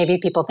stinky, but maybe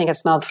people think it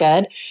smells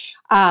good.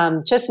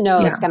 Just know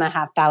it's going to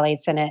have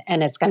phthalates in it,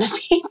 and it's going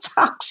to be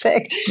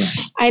toxic. Yeah.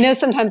 I know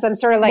sometimes I'm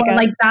sort of like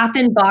like Bath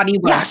and Body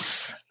Works.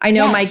 Yes. I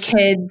know my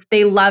kids,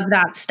 they love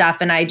that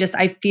stuff. And I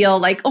feel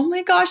like, oh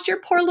my gosh, your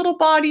poor little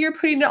body, you're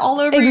putting it all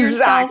over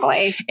yourself.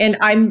 And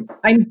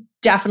I'm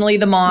definitely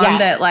the mom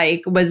that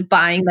like was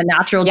buying the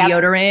natural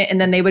deodorant, and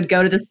then they would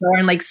go to the store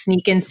and like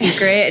sneak in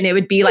secret, and it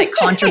would be like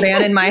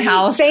contraband in my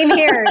house. Same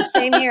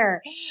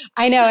here.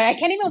 I know. I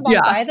can't even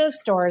walk by those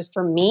stores.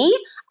 For me,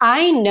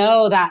 I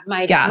know that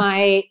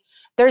my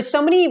there's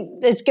so many,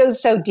 it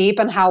goes so deep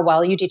on how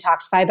well you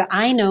detoxify, but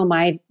I know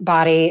my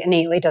body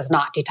innately does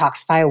not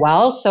detoxify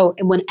well. So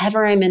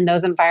whenever I'm in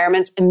those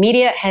environments,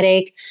 immediate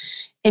headache,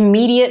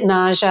 immediate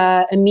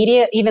nausea,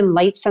 immediate even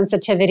light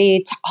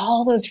sensitivity to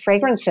all those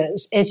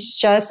fragrances. It's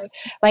just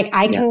like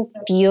I can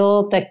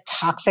feel the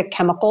toxic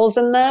chemicals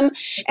in them.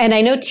 And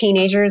I know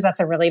teenagers, that's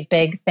a really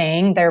big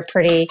thing. They're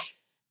pretty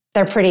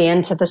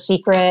into The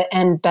Secret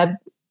and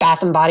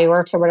Bath and Body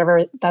Works or whatever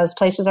those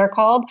places are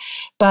called.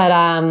 But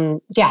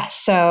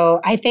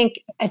so I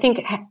think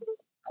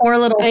poor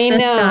little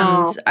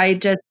systems.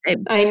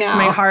 It breaks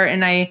my heart,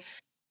 and I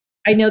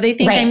know they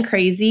think I'm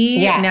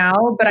crazy now,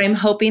 but I'm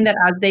hoping that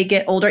as they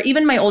get older,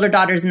 even my older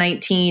daughter's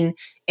 19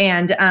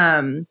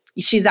 and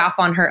she's off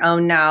on her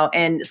own now.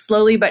 And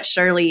slowly but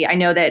surely, I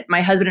know that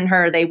my husband and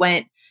her,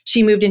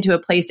 she moved into a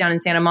place down in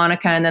Santa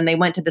Monica, and then they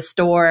went to the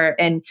store,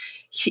 and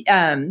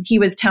he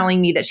was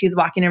telling me that she's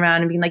walking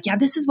around and being like, yeah,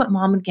 this is what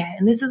mom would get.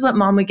 And this is what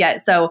mom would get.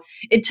 So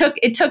it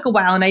took a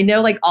while. And I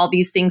know like all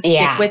these things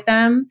stick with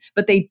them,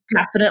 but they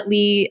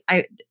definitely,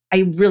 I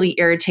really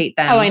irritate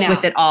them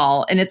with it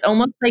all. And it's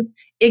almost like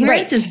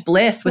ignorance is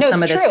bliss with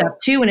some of this stuff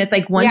too. And it's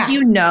like, once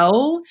you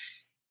know,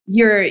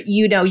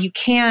 you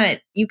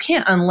can't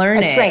unlearn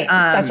it. That's right.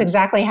 That's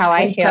exactly how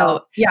I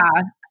feel. So,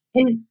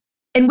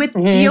 And with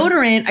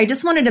deodorant, I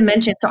just wanted to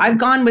mention, so I've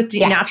gone with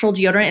natural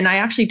deodorant, and I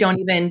actually don't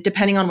even,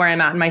 depending on where I'm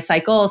at in my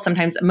cycle,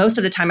 sometimes, most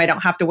of the time I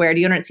don't have to wear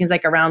deodorant. It seems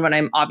like around when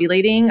I'm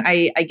ovulating,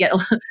 I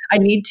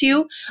need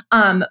to.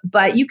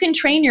 But you can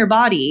train your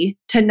body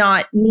to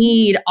not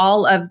need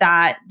all of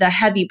that, the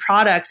heavy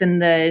products and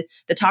the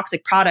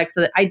toxic products. So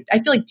that I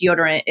feel like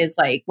deodorant is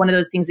like one of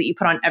those things that you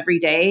put on every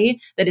day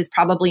that is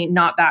probably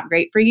not that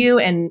great for you.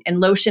 And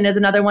lotion is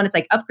another one. It's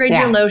like upgrade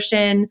your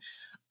lotion.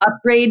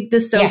 Upgrade the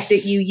soap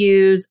that you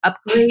use,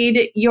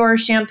 upgrade your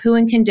shampoo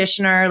and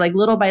conditioner, like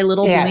little by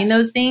little doing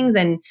those things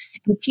and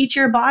teach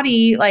your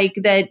body like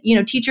that,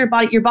 teach your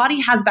body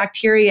has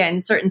bacteria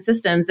in certain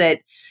systems that,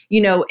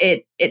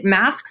 it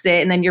masks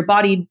it, and then your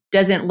body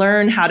doesn't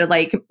learn how to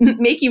like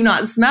make you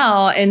not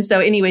smell. And so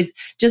anyways,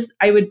 just,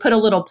 I would put a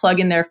little plug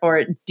in there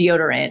for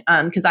deodorant.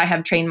 Cause I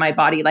have trained my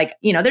body, like,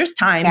 there's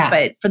times,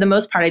 but for the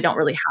most part, I don't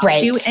really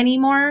have to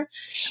anymore.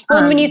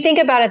 Well, when you think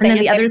about it, the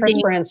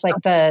antiperspirants like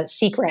The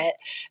Secret,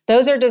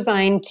 those are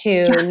designed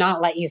to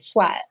not let you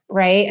sweat.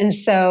 Right. And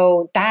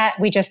so that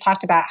we just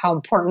talked about how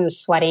important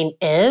sweating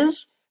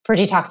is for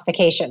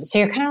detoxification. So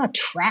you're kind of like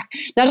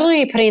not only are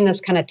you putting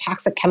this kind of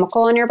toxic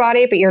chemical in your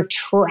body, but you're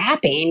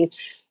trapping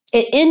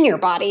it in your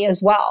body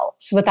as well,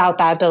 without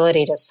the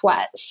ability to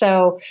sweat.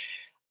 So,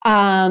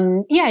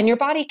 and your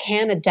body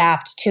can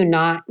adapt to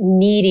not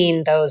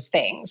needing those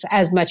things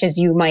as much as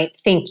you might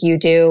think you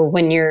do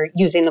when you're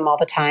using them all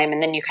the time.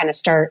 And then you kind of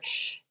start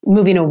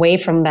moving away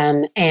from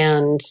them.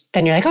 And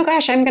then you're like, oh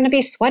gosh, I'm going to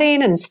be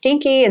sweating and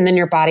stinky. And then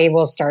your body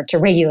will start to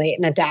regulate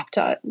and adapt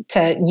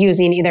to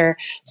using either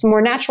some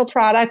more natural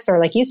products or,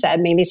 like you said,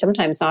 maybe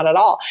sometimes not at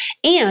all.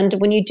 And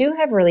when you do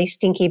have really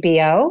stinky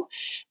BO,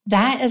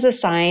 that is a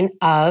sign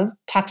of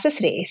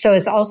toxicity. So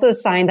it's also a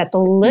sign that the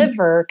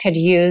liver could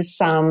use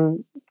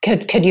some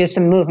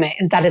movement,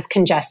 that is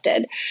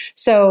congested.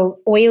 So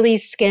oily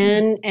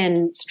skin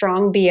and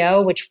strong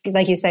BO, which,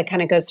 like you said,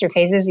 kind of goes through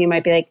phases. You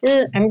might be like,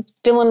 I'm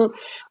feeling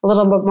a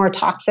little bit more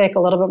toxic,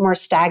 a little bit more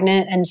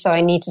stagnant. And so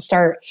I need to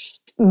start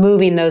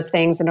moving those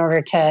things in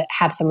order to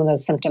have some of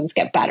those symptoms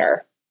get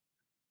better.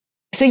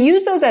 So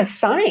use those as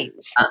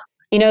signs.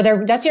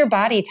 That's your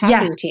body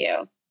talking to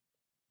you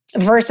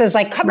versus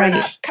like, cover it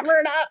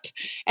up.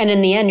 And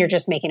in the end, you're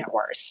just making it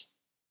worse.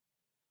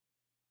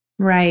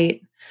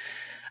 Right.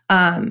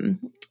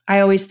 I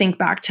always think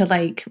back to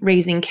like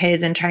raising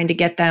kids and trying to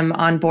get them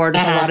on board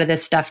with a lot of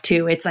this stuff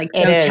too. It's like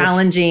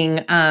challenging,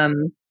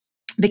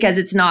 because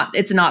it's not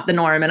the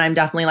norm. And I'm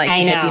definitely like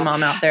the hippie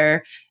mom out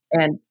there.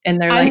 And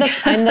they're I'm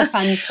the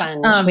fun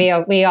sponge.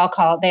 They all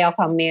call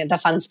me the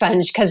fun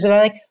sponge because they're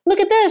like, look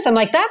at this. I'm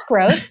like, that's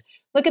gross.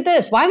 Look at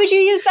this. Why would you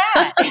use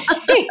that?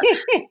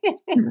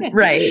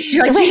 Right.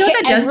 You're like, do you know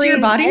what that does to your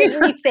body?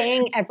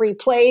 Everything, every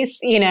place,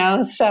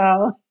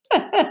 so.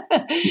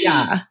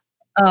 Yeah.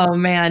 Oh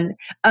man.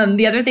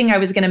 The other thing I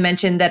was going to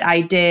mention that I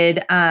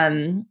did,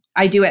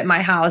 I do at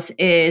my house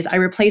is I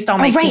replaced all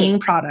my cleaning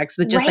products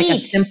with just like a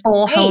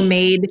simple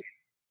homemade.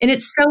 And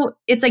it's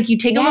like you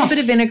take a little bit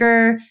of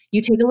vinegar,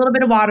 you take a little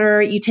bit of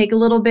water, you take a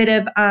little bit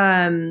of,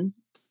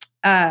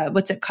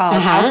 what's it called?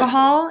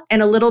 Alcohol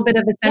and a little bit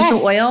of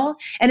essential oil.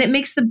 And it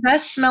makes the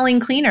best smelling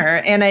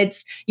cleaner. And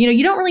it's,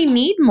 you don't really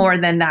need more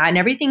than that. And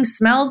everything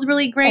smells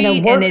really great. And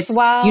it works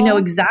well. You know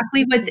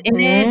exactly what's in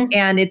it.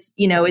 And it's,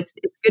 it's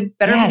good,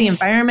 better for the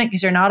environment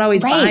because you're not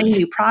always buying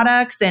new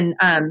products. And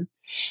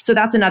so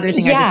that's another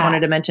thing I just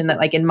wanted to mention that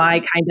like in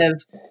my kind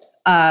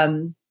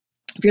of,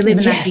 if you're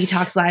living that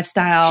detox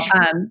lifestyle,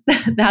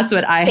 that's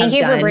what I have done. Thank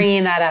you for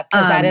bringing that up,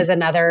 because that is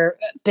another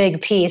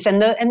big piece,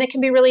 and they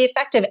can be really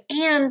effective.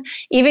 And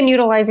even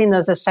utilizing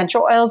those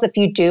essential oils, if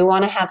you do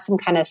want to have some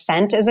kind of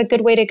scent, is a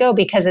good way to go,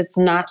 because it's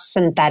not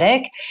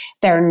synthetic;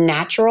 they're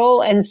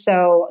natural. And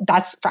so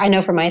I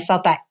know for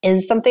myself, that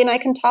is something I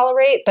can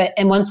tolerate.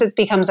 And once it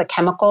becomes a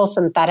chemical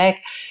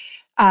synthetic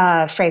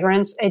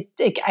fragrance,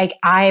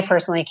 I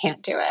personally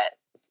can't do it.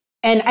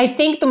 And I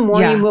think the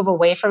more you move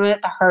away from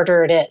it, the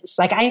harder it is.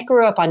 Like, I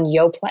grew up on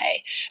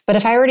Yoplait, but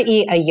if I were to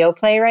eat a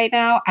Yoplait right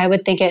now, I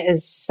would think it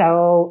is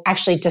so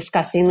actually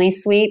disgustingly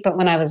sweet. But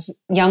when I was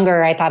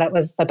younger, I thought it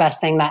was the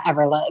best thing that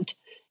ever lived.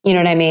 You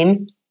know what I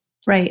mean?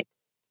 Right.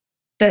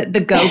 The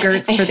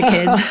Go-Gurts for the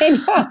kids. I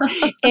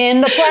know. In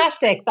the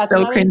plastic. That's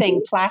so another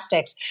thing.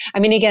 Plastics. I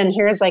mean, again,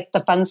 here's like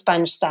the fun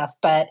sponge stuff,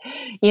 but,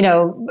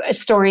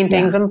 storing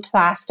things in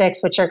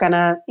plastics, which are going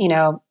to,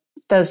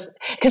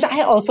 because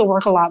I also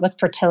work a lot with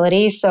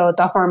fertility. So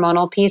the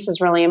hormonal piece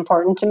is really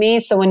important to me.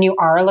 So when you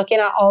are looking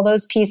at all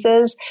those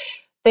pieces,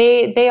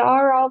 they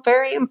are all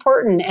very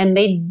important, and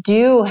they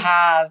do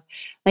have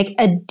like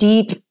a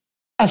deep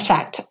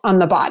effect on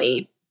the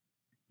body.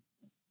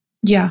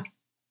 Yeah.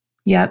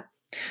 Yep.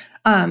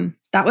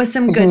 That was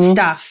some good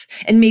stuff.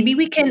 And maybe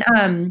we can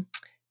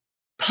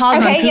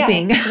pause on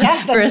pooping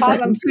for a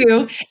second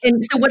too.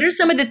 And so what are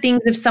some of the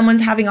things, if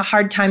someone's having a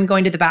hard time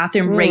going to the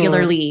bathroom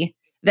regularly,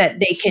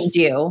 that they can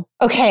do?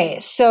 Okay.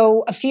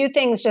 So a few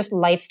things just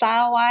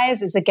lifestyle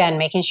wise is, again,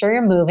 making sure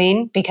you're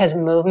moving, because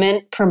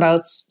movement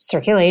promotes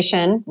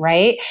circulation,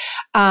 right?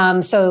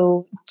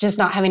 So just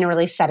not having a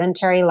really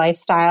sedentary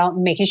lifestyle,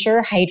 making sure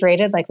you're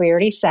hydrated, like we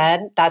already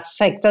said.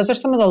 Those are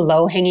some of the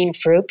low hanging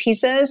fruit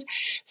pieces.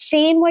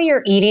 Seeing what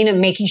you're eating and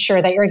making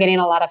sure that you're getting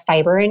a lot of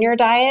fiber in your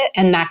diet.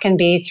 And that can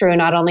be through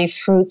not only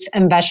fruits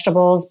and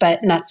vegetables,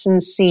 but nuts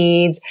and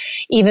seeds.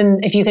 Even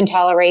if you can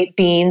tolerate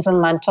beans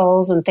and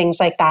lentils and things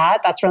like that,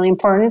 that's really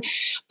important.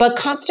 But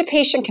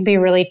constipation can be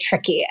really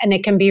tricky, and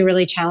it can be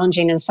really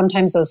challenging. And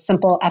sometimes those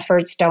simple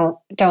efforts don't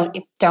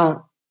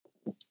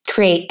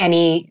create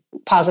any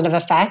positive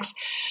effects.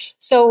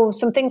 So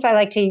some things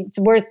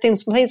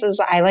places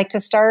I like to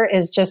start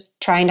is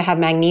just trying to have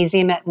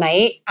magnesium at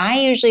night. I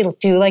usually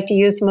do like to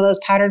use some of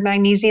those powdered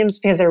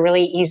magnesiums because they're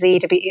really easy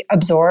to be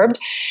absorbed.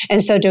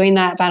 And so doing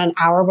that about an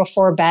hour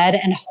before bed,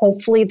 and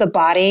hopefully the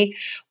body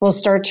will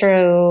start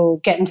to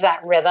get into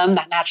that rhythm,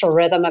 that natural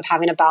rhythm of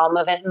having a bowel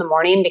movement in the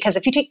morning. Because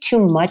if you take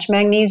too much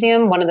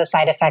magnesium, one of the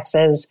side effects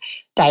is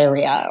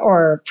diarrhea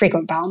or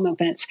frequent bowel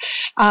movements.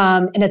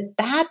 And if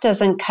that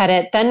doesn't cut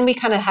it, then we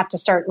kind of have to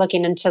start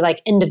looking into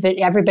like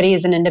everybody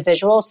is an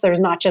individual. So there's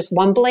not just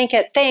one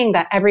blanket thing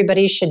that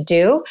everybody should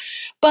do,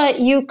 but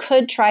you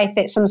could try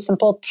some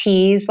simple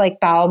teas like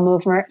I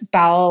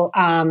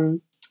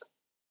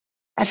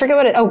forget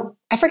what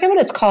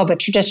it's called, but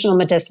traditional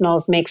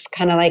medicinals makes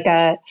kind of like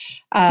a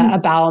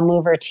bowel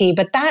mover tea,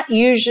 but that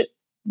usually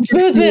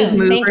Smooth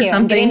Move. Thank you.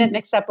 I'm getting it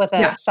mixed up with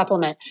a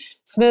supplement.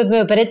 Smooth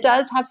Move, but it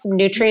does have some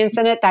nutrients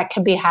in it that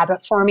could be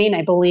habit forming.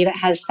 I believe it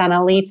has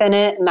senna leaf in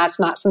it, and that's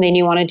not something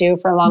you want to do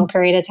for a long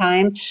period of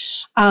time.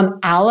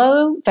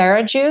 Aloe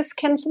vera juice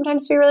can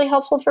sometimes be really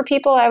helpful for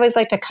people. I always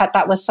like to cut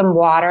that with some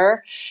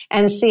water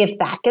and see if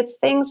that gets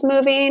things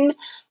moving.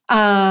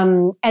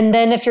 And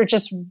then if you're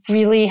just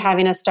really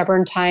having a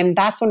stubborn time,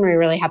 that's when we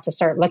really have to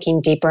start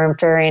looking deeper and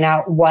figuring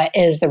out what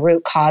is the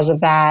root cause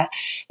of that.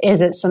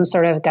 Is it some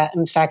sort of gut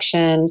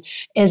infection?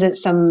 Is it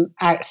some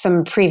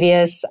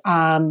previous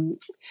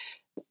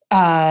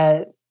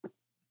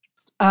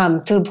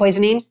food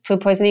poisoning?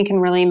 Food poisoning can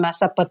really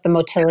mess up with the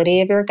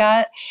motility of your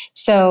gut.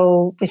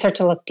 So we start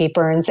to look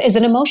deeper, and is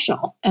it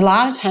emotional? A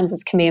lot of times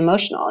it can be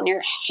emotional, and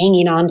you're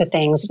hanging on to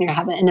things and you're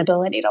having an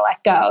inability to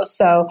let go.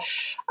 So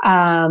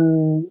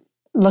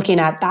looking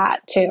at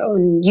that too,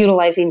 and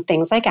utilizing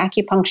things like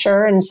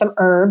acupuncture and some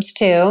herbs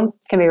too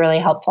can be really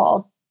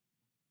helpful.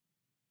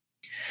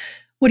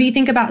 What do you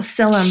think about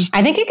psyllium?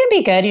 I think it can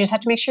be good. You just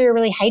have to make sure you're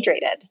really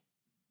hydrated.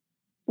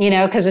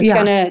 Because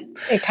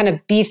it kind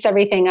of beefs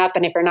everything up.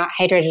 And if you're not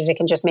hydrated, it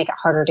can just make it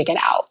harder to get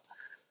out.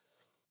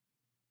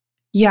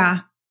 Yeah.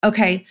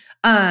 Okay.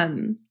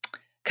 Cause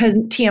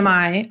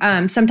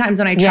TMI, sometimes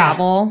when I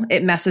travel,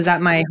 it messes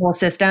up my whole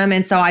system.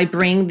 And so I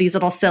bring these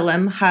little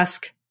psyllium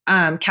husk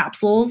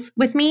capsules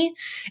with me.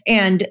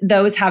 And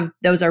those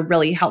are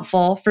really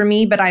helpful for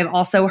me. But I've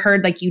also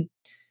heard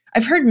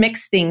I've heard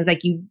mixed things,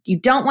 like you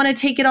don't want to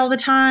take it all the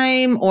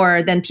time,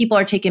 or then people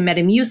are taking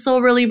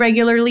Metamucil really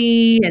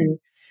regularly. And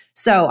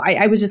so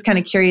I was just kind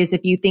of curious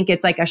if you think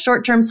it's like a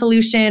short-term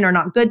solution or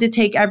not good to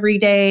take every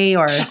day,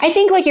 or I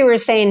think like you were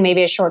saying,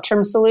 maybe a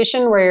short-term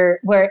solution where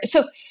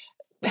so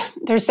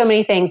there's so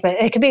many things, but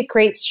it could be a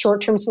great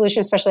short-term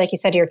solution, especially like you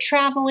said, you're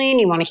traveling,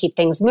 you want to keep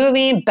things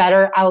moving,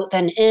 better out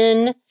than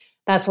in.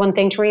 That's one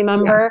thing to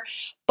remember.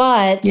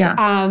 But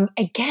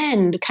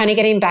again, kind of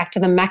getting back to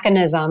the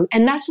mechanism.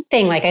 And that's the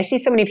thing. Like I see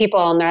so many people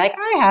and they're like,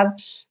 I have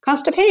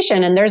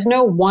constipation. And there's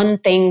no one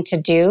thing to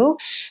do,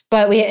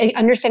 but we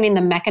understanding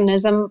the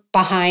mechanism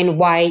behind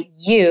why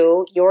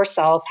you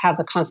yourself have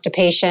a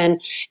constipation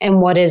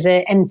and what is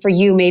it. And for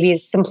you, maybe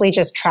it's simply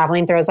just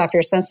traveling throws off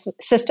your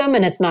system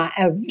and it's not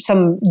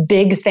some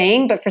big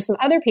thing, but for some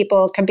other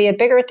people, it could be a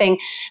bigger thing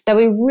that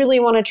we really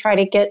want to try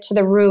to get to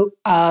the root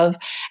of.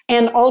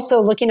 And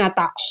also looking at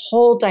that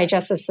whole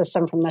digestive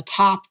system from the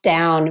top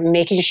down,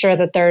 making sure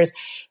that there's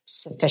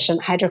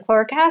sufficient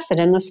hydrochloric acid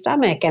in the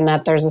stomach and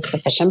that there's a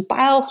sufficient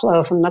bile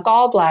flow from the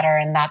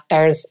gallbladder and that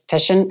there's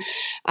sufficient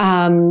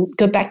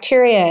good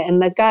bacteria in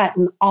the gut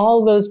and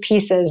all those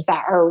pieces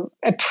that are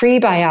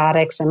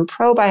prebiotics and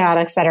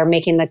probiotics that are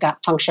making the gut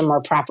function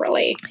more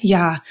properly.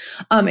 Yeah.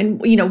 And,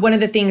 one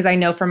of the things I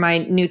know from my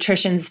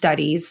nutrition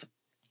studies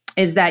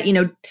is that,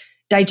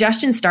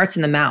 digestion starts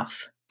in the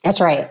mouth.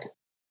 That's right.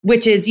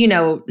 Which is,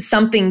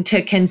 something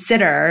to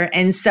consider.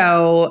 And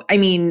so,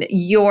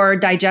 your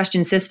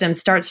digestion system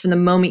starts from the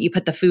moment you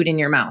put the food in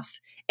your mouth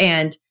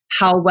and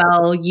how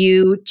well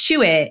you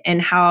chew it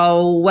and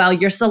how well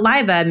your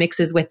saliva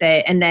mixes with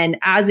it. And then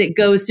as it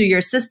goes through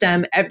your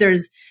system,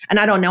 and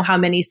I don't know how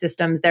many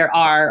systems there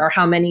are or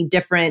how many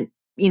different,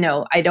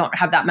 I don't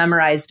have that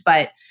memorized,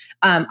 but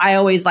I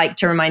always like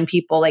to remind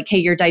people like, hey,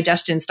 your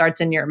digestion starts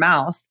in your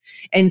mouth.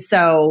 And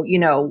so,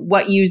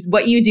 what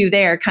you do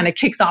there kind of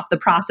kicks off the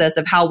process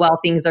of how well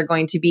things are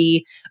going to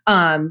be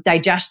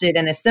digested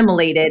and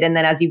assimilated. And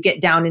then as you get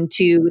down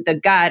into the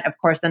gut, of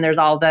course, then there's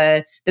all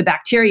the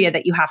bacteria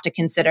that you have to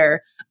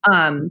consider.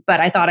 But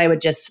I thought I would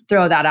just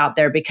throw that out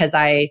there because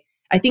I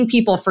think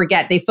people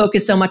forget. They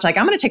focus so much like,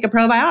 I'm going to take a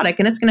probiotic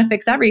and it's going to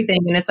fix everything.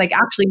 And it's like,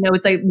 actually, no,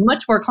 it's a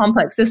much more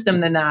complex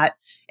system than that.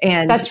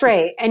 And that's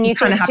right. And you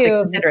kind of have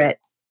to consider it.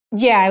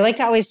 Yeah, I like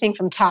to always think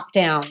from top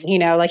down,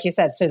 like you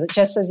said. So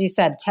just as you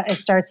said, it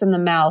starts in the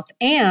mouth.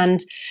 And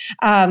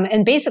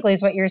basically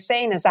is what you're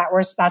saying is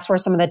that's where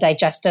some of the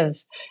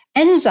digestive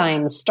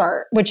enzymes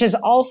start, which is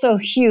also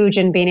huge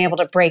in being able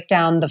to break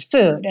down the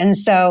food. And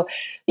so,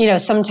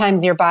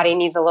 sometimes your body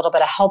needs a little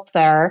bit of help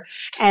there.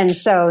 And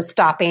so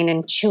stopping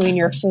and chewing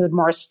your food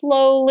more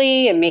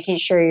slowly and making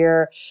sure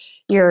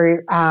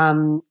you're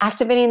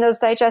activating those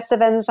digestive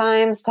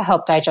enzymes to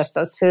help digest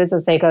those foods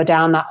as they go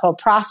down that whole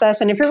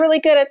process. And if you're really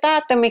good at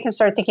that, then we can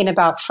start thinking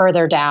about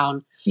further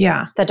down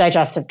the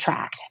digestive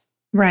tract.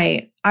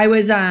 Right. I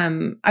was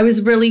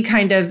really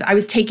I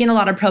was taking a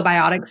lot of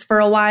probiotics for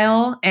a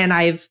while and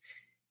I've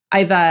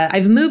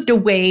moved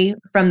away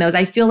from those.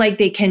 I feel like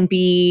they can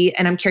be,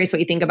 and I'm curious what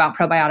you think about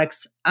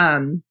probiotics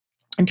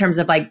in terms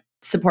of like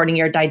supporting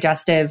your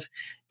digestive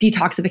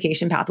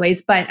detoxification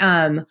pathways. But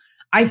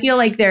I feel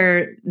like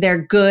they're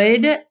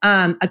good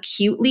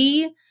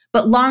acutely,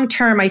 but long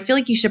term, I feel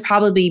like you should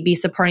probably be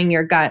supporting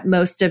your gut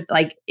most of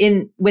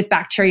with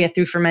bacteria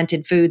through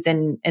fermented foods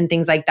and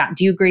things like that.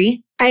 Do you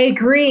agree? I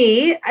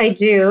agree. I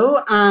do.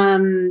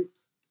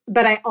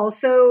 But I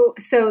also,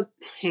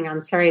 hang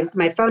on, sorry,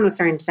 my phone was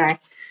starting to die.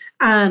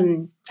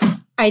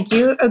 I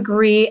do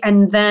agree.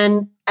 And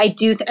then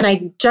and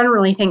I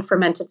generally think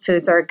fermented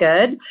foods are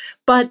good,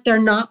 but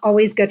they're not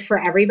always good for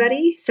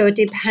everybody. So it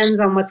depends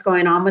on what's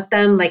going on with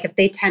them. Like if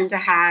they tend to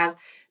have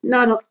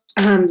not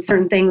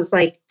certain things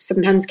like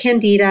sometimes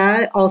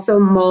candida, also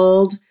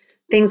mold,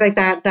 things like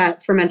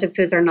that fermented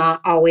foods are not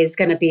always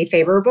going to be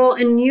favorable.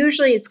 And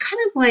usually it's kind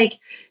of like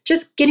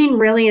just getting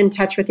really in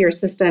touch with your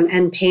system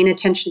and paying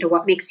attention to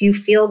what makes you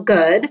feel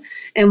good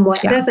and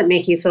what doesn't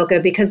make you feel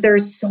good, because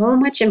there's so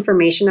much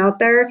information out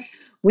there.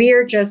 We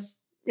are just,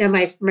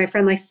 my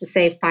friend likes to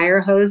say fire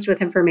hosed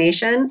with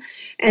information.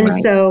 And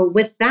so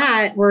with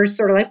that, we're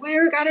sort of like,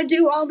 we're got to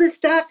do all this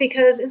stuff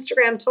because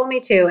Instagram told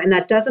me to. And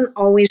that doesn't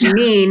always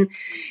mean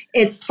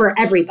it's for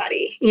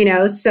everybody,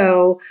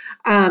 So,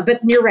 but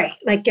you're right.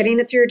 Like getting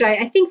it through your diet,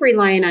 I think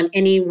relying on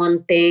any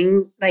one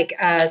thing, like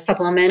a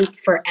supplement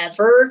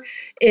forever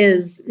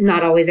is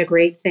not always a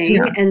great thing.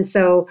 Yeah. And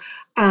so,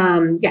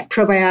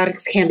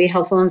 probiotics can be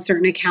helpful in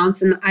certain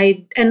accounts. And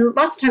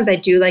lots of times I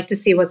do like to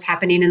see what's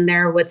happening in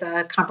there with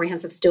a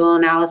comprehensive stool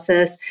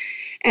analysis.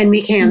 And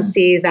we can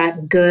see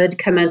that good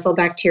commensal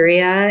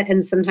bacteria.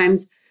 And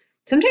sometimes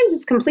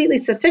it's completely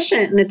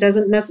sufficient and it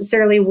doesn't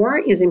necessarily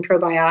warrant using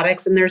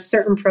probiotics. And there's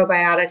certain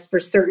probiotics for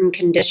certain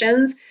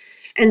conditions.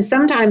 And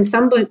sometimes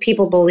some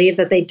people believe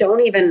that they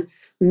don't even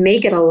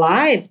make it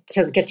alive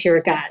to get to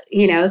your gut.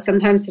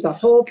 Sometimes to the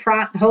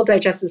whole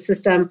digestive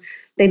system,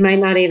 they might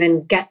not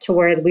even get to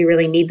where we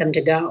really need them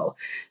to go.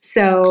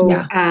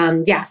 So,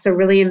 so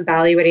really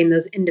evaluating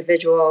those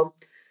individual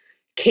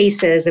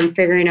cases and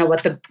figuring out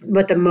what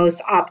the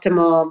most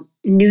optimal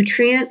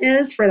nutrient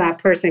is for that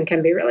person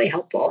can be really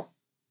helpful.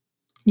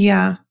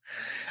 Yeah.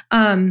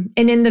 And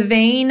in the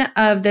vein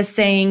of the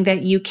saying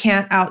that you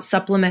can't out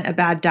supplement a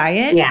bad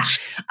diet,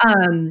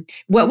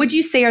 what would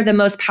you say are the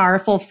most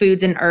powerful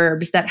foods and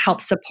herbs that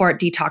help support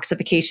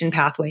detoxification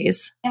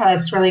pathways? Yeah,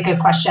 that's a really good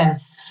question.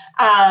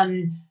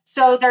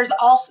 So there's a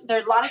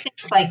lot of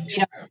things like,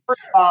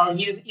 first of all,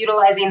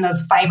 utilizing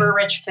those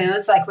fiber-rich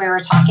foods like we were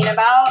talking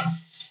about,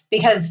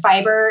 because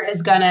fiber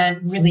is going to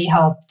really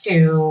help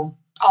to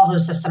all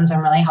those systems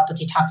and really help with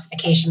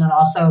detoxification and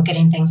also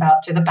getting things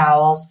out through the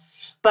bowels.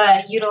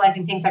 But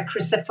utilizing things like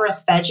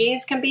cruciferous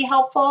veggies can be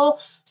helpful.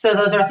 So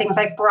those are things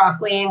like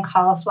broccoli and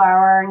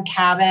cauliflower and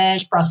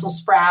cabbage, Brussels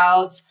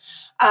sprouts,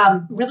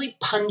 really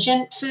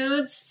pungent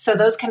foods. So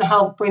those can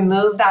help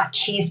remove that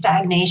qi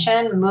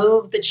stagnation,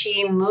 move the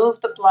qi,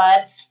 move the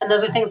blood. And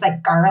those are things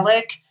like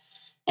garlic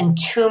and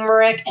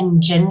turmeric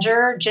and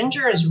ginger.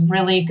 Ginger is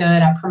really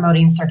good at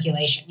promoting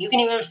circulation. You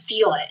can even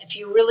feel it. If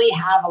you really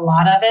have a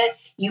lot of it,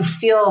 you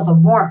feel the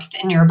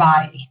warmth in your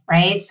body,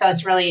 right? So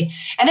it's really,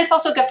 and it's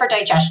also good for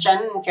digestion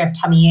if you have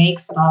tummy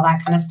aches and all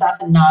that kind of stuff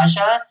and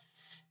nausea.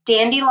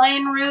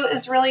 Dandelion root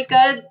is really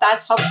good.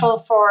 That's helpful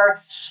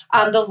for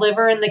the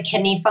liver and the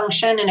kidney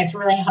function, and it can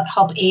really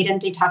help aid in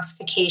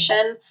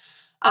detoxification.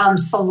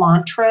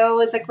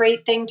 Cilantro is a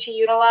great thing to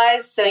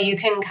utilize. So you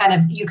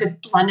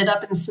could blend it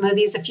up in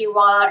smoothies if you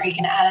want, or you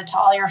can add it to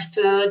all your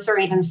foods or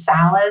even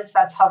salads.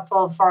 That's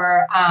helpful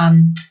for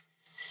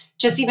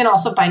just even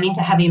also binding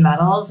to heavy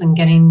metals and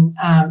getting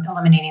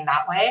eliminating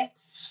that way.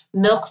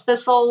 Milk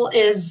thistle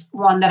is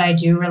one that I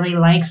do really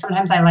like.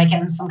 Sometimes I like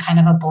it in some kind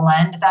of a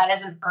blend. That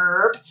is an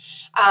herb.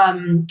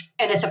 And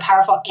it's a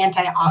powerful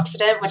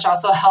antioxidant, which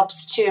also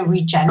helps to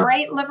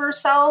regenerate liver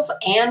cells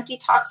and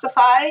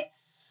detoxify.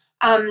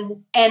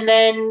 And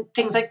then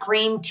things like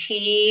green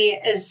tea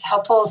is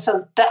helpful.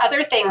 So the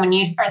other thing, when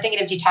you are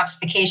thinking of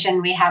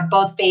detoxification, we have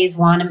both phase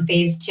 1 and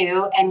phase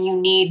 2, and you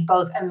need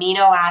both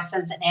amino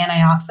acids and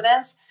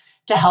antioxidants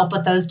to help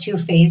with those 2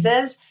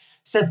 phases.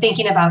 So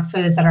thinking about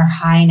foods that are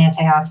high in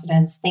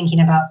antioxidants, thinking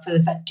about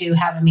foods that do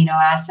have amino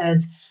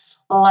acids,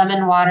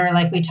 lemon water,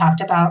 like we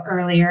talked about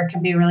earlier,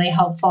 can be really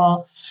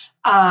helpful.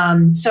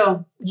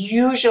 So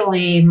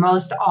usually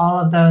most all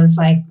of those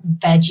like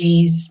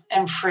veggies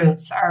and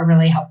fruits are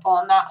really helpful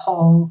in that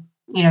whole,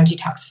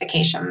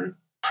 detoxification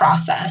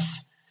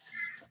process.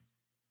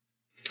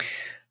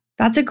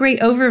 That's a great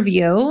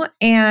overview.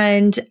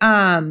 And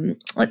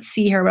let's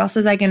see here. What else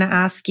was I going to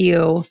ask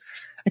you?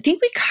 I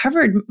think we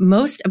covered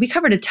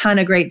a ton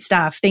of great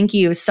stuff. Thank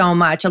you so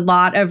much. A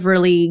lot of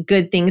really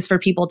good things for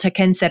people to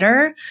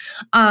consider.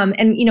 And,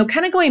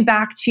 kind of going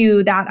back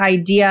to that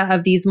idea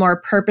of these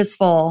more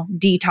purposeful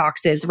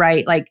detoxes,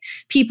 right? Like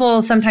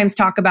people sometimes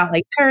talk about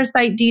like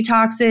parasite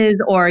detoxes,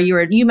 or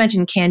you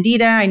mentioned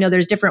candida. I know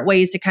there's different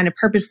ways to kind of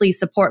purposely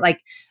support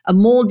like a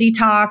mold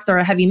detox or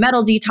a heavy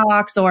metal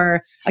detox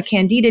or a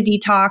candida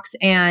detox.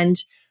 And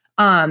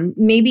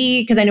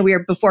maybe, because I know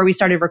before we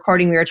started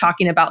recording, we were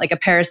talking about like a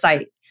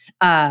parasite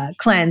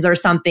cleanse or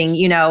something,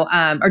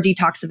 or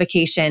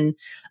detoxification.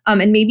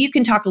 And maybe you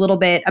can talk a little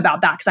bit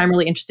about that, because I'm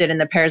really interested in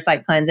the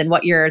parasite cleanse and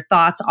what your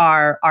thoughts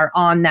are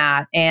on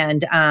that.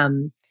 And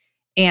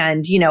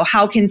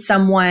how can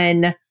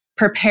someone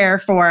prepare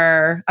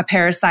for a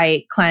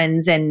parasite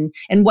cleanse, and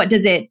what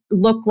does it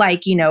look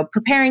like,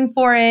 preparing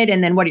for it?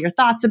 And then what are your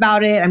thoughts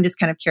about it? I'm just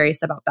kind of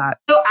curious about that.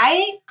 So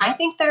I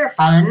think they're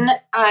fun.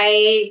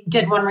 I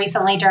did one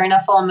recently during a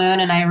full moon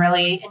and I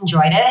really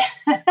enjoyed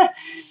it.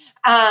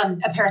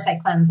 A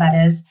parasite cleanse, that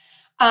is.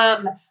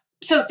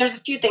 So there's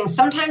a few things.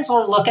 Sometimes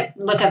we'll look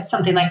at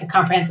something like a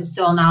comprehensive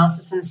stool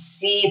analysis and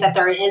see that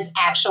there is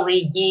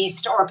actually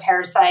yeast or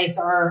parasites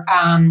or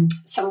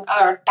some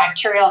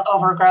bacterial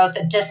overgrowth,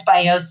 a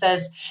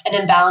dysbiosis, an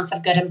imbalance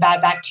of good and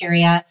bad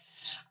bacteria,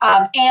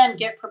 and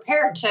get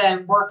prepared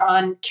to work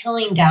on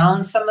killing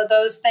down some of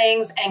those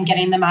things and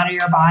getting them out of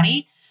your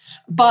body.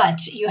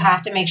 But you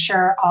have to make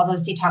sure all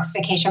those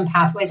detoxification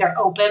pathways are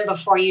open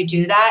before you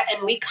do that.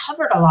 And we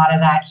covered a lot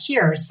of that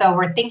here. So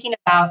we're thinking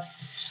about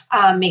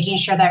making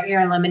sure that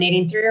you're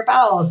eliminating through your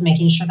bowels,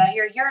 making sure that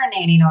you're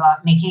urinating a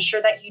lot, making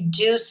sure that you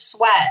do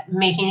sweat,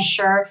 making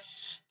sure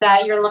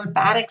that your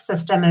lymphatic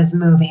system is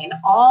moving.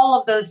 All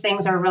of those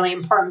things are really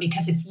important,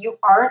 because if you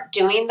aren't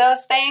doing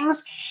those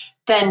things,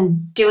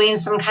 then doing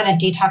some kind of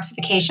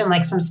detoxification,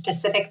 like some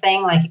specific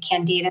thing like a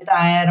candida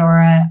diet or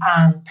a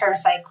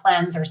parasite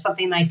cleanse or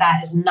something like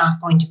that, is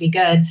not going to be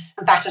good.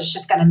 In fact, it's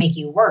just going to make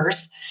you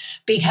worse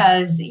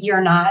because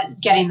you're not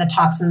getting the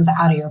toxins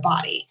out of your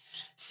body.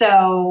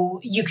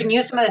 So you can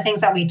use some of the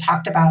things that we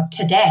talked about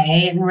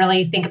today and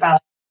really think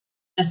about,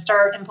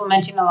 start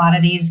implementing a lot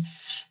of these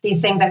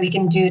things that we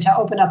can do to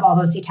open up all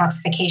those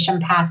detoxification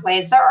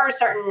pathways. There are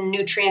certain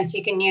nutrients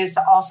you can use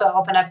to also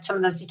open up some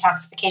of those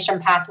detoxification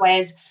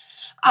pathways.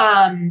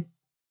 And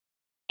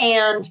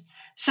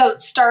so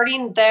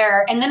starting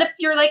there, and then if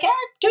you're like, I'm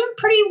doing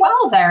pretty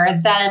well there,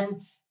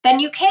 then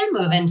you can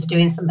move into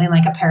doing something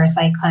like a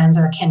parasite cleanse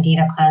or a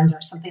candida cleanse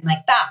or something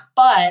like that.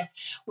 But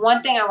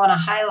one thing I want to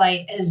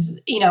highlight is,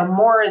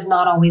 more is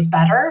not always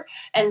better.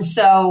 And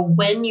so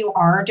when you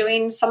are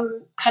doing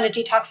some kind of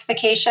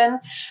detoxification,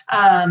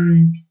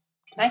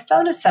 my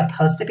phone is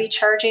supposed to be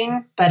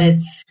charging, but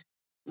it's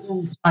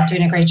not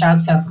doing a great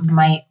job. So it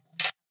might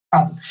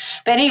problem.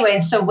 But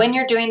anyways, so when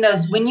you're doing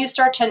those, when you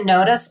start to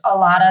notice a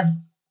lot of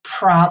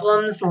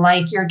problems,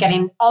 like you're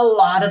getting a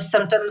lot of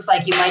symptoms,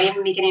 like you might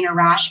even be getting a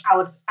rash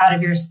out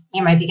of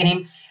you might be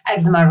getting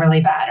eczema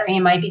really bad, or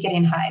you might be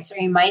getting hives,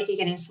 or you might be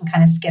getting some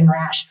kind of skin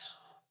rash,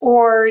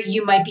 or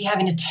you might be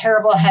having a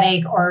terrible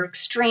headache or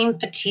extreme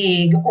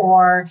fatigue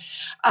or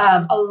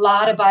a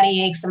lot of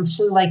body aches and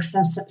flu-like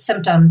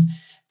symptoms,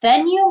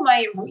 then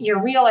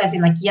you're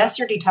realizing like, yes,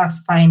 you're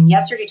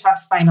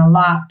detoxifying a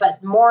lot,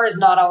 but more is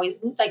not always,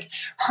 like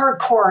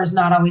hardcore is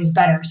not always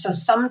better. So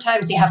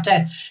sometimes you have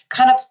to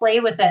kind of play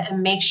with it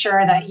and make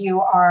sure that you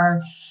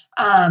are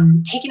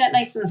taking it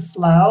nice and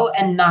slow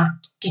and not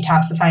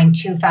detoxifying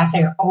too fast. So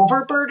you're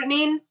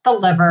overburdening the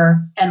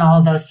liver and all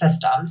of those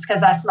systems,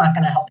 because that's not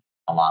going to help in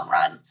the long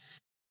run.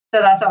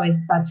 So that's really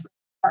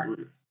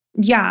important.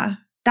 Yeah.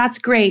 That's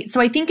great.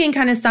 So I think in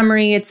kind of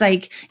summary, it's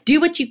like,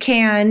 do what you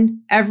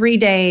can every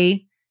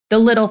day, the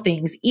little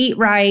things, eat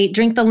right,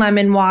 drink the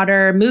lemon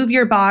water, move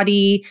your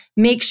body,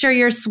 make sure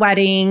you're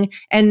sweating.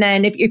 And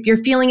then if you're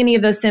feeling any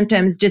of those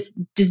symptoms, just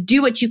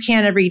do what you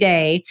can every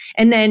day.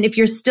 And then if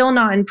you're still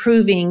not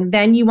improving,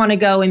 then you want to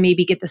go and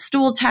maybe get the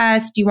stool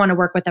test. You want to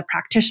work with a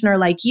practitioner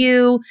like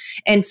you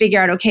and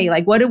figure out, okay,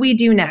 like what do we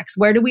do next?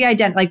 Where do we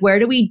identify? Like where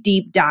do we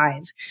deep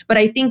dive? But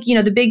I think,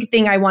 the big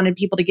thing I wanted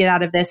people to get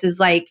out of this is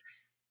like,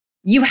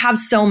 you have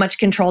so much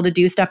control to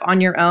do stuff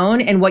on your own,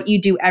 and what you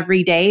do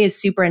every day is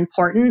super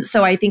important.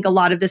 So I think a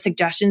lot of the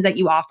suggestions that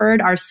you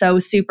offered are so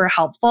super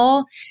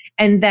helpful.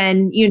 And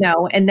then,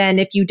 and then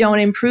if you don't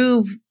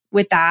improve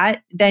with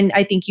that, then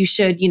I think you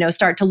should,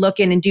 start to look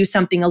in and do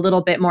something a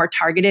little bit more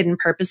targeted and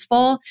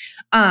purposeful.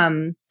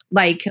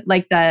 Like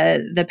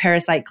the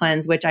parasite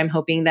cleanse, which I'm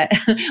hoping that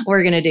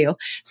we're going to do.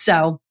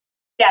 So,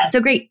 yeah. So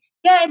great.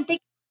 Yeah. And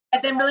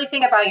then really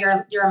think about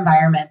your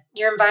environment.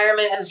 Your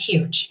environment is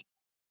huge.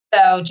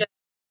 So just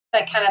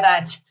like kind of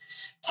that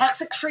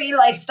toxic-free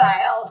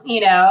lifestyle,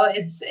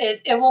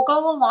 it will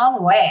go a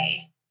long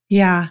way.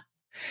 Yeah.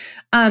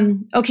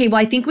 Okay.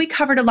 Well, I think we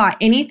covered a lot.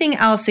 Anything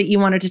else that you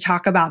wanted to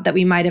talk about that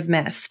we might have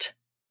missed?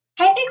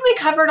 I think we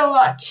covered a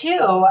lot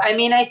too. I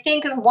mean, I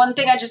think one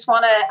thing I just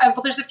want to,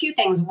 well, there's a few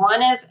things.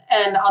 One is,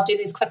 and I'll do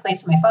these quickly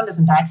so my phone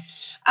doesn't die.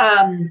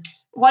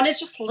 One is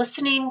just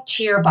listening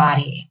to your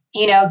body.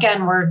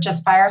 Again, we're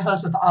just fire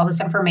hose with all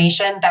this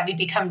information that we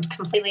become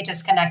completely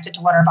disconnected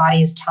to what our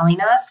body is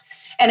telling us.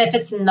 And if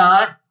it's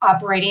not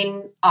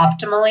operating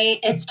optimally,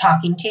 it's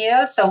talking to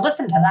you. So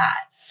listen to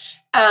that.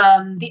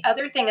 The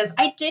other thing is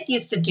I did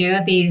used to do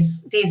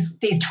these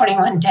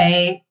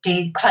 21-day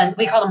cleanse.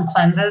 We call them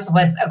cleanses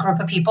with a group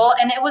of people.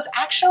 And it was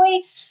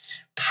actually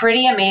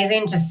pretty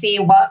amazing to see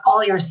what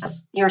all your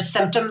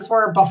symptoms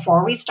were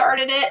before we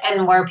started it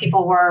and where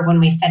people were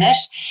when we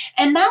finished.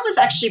 And that was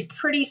actually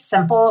pretty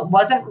simple. It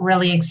wasn't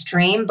really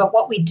extreme, but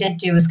what we did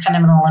do is kind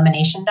of an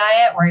elimination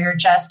diet where you're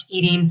just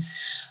eating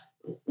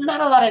not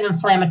a lot of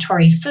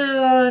inflammatory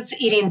foods,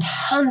 eating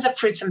tons of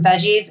fruits and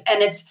veggies.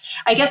 And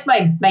I guess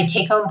my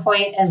take home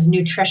point is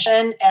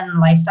nutrition and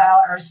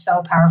lifestyle are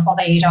so powerful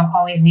that you don't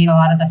always need a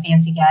lot of the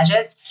fancy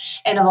gadgets,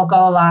 and it will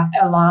go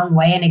a long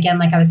way. And again,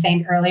 like I was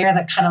saying earlier,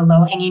 the kind of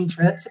low hanging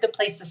fruit's a good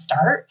place to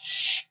start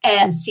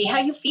and see how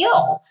you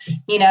feel,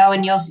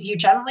 and you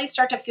generally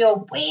start to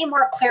feel way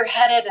more clear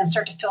headed and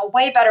start to feel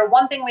way better.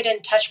 One thing we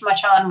didn't touch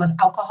much on was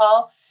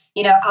alcohol.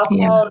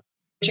 Alcohol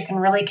it can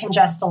really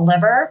congest the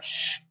liver,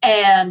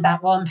 and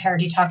that will impair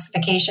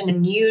detoxification.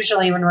 And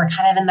usually when we're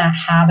kind of in that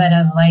habit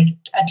of like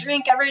a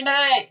drink every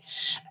night,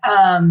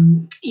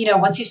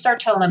 once you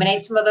start to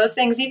eliminate some of those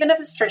things, even if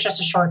it's for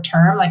just a short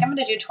term, like I'm going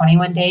to do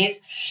 21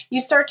 days, you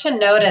start to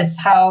notice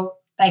how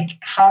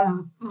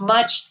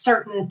much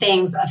certain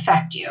things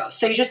affect you.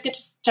 So you just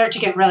start to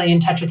get really in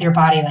touch with your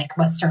body, like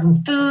how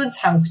certain foods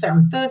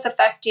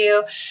affect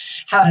you.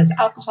 How does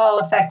alcohol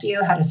affect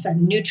you? How do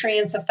certain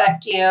nutrients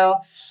affect you?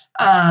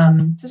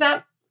 Does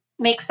that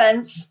make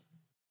sense?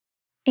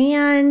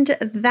 And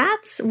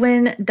that's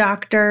when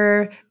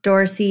Dr.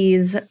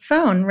 Dorsey's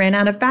phone ran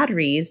out of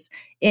batteries.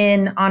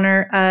 In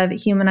honor of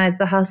Humanize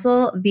the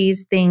Hustle,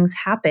 these things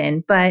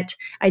happen. But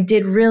I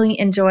did really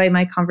enjoy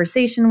my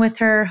conversation with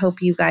her.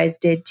 Hope you guys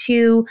did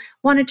too.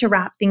 Wanted to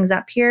wrap things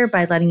up here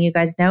by letting you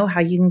guys know how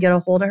you can get a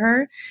hold of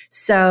her.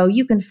 So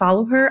you can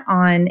follow her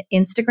on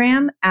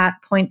Instagram at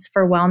Points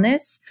for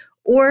Wellness,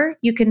 or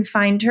you can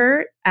find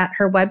her at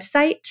her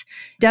website,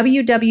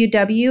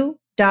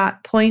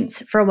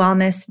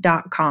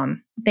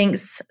 www.pointsforwellness.com.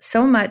 Thanks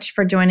so much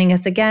for joining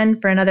us again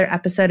for another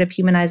episode of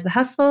Humanize the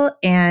Hustle,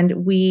 and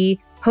we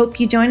hope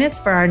you join us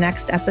for our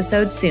next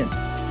episode soon.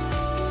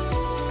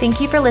 Thank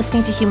you for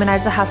listening to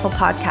Humanize the Hustle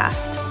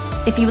podcast.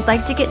 If you would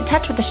like to get in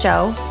touch with the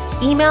show,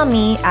 email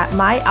me at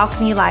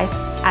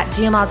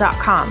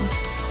myalchemylife@gmail.com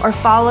or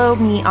follow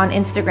me on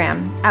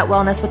Instagram at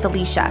Wellness with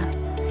Alicia.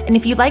 And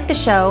if you like the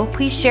show,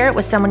 please share it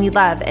with someone you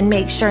love and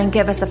make sure and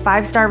give us a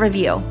 5-star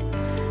review.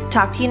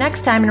 Talk to you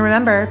next time, and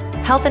remember,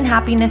 health and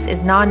happiness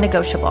is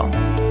non-negotiable.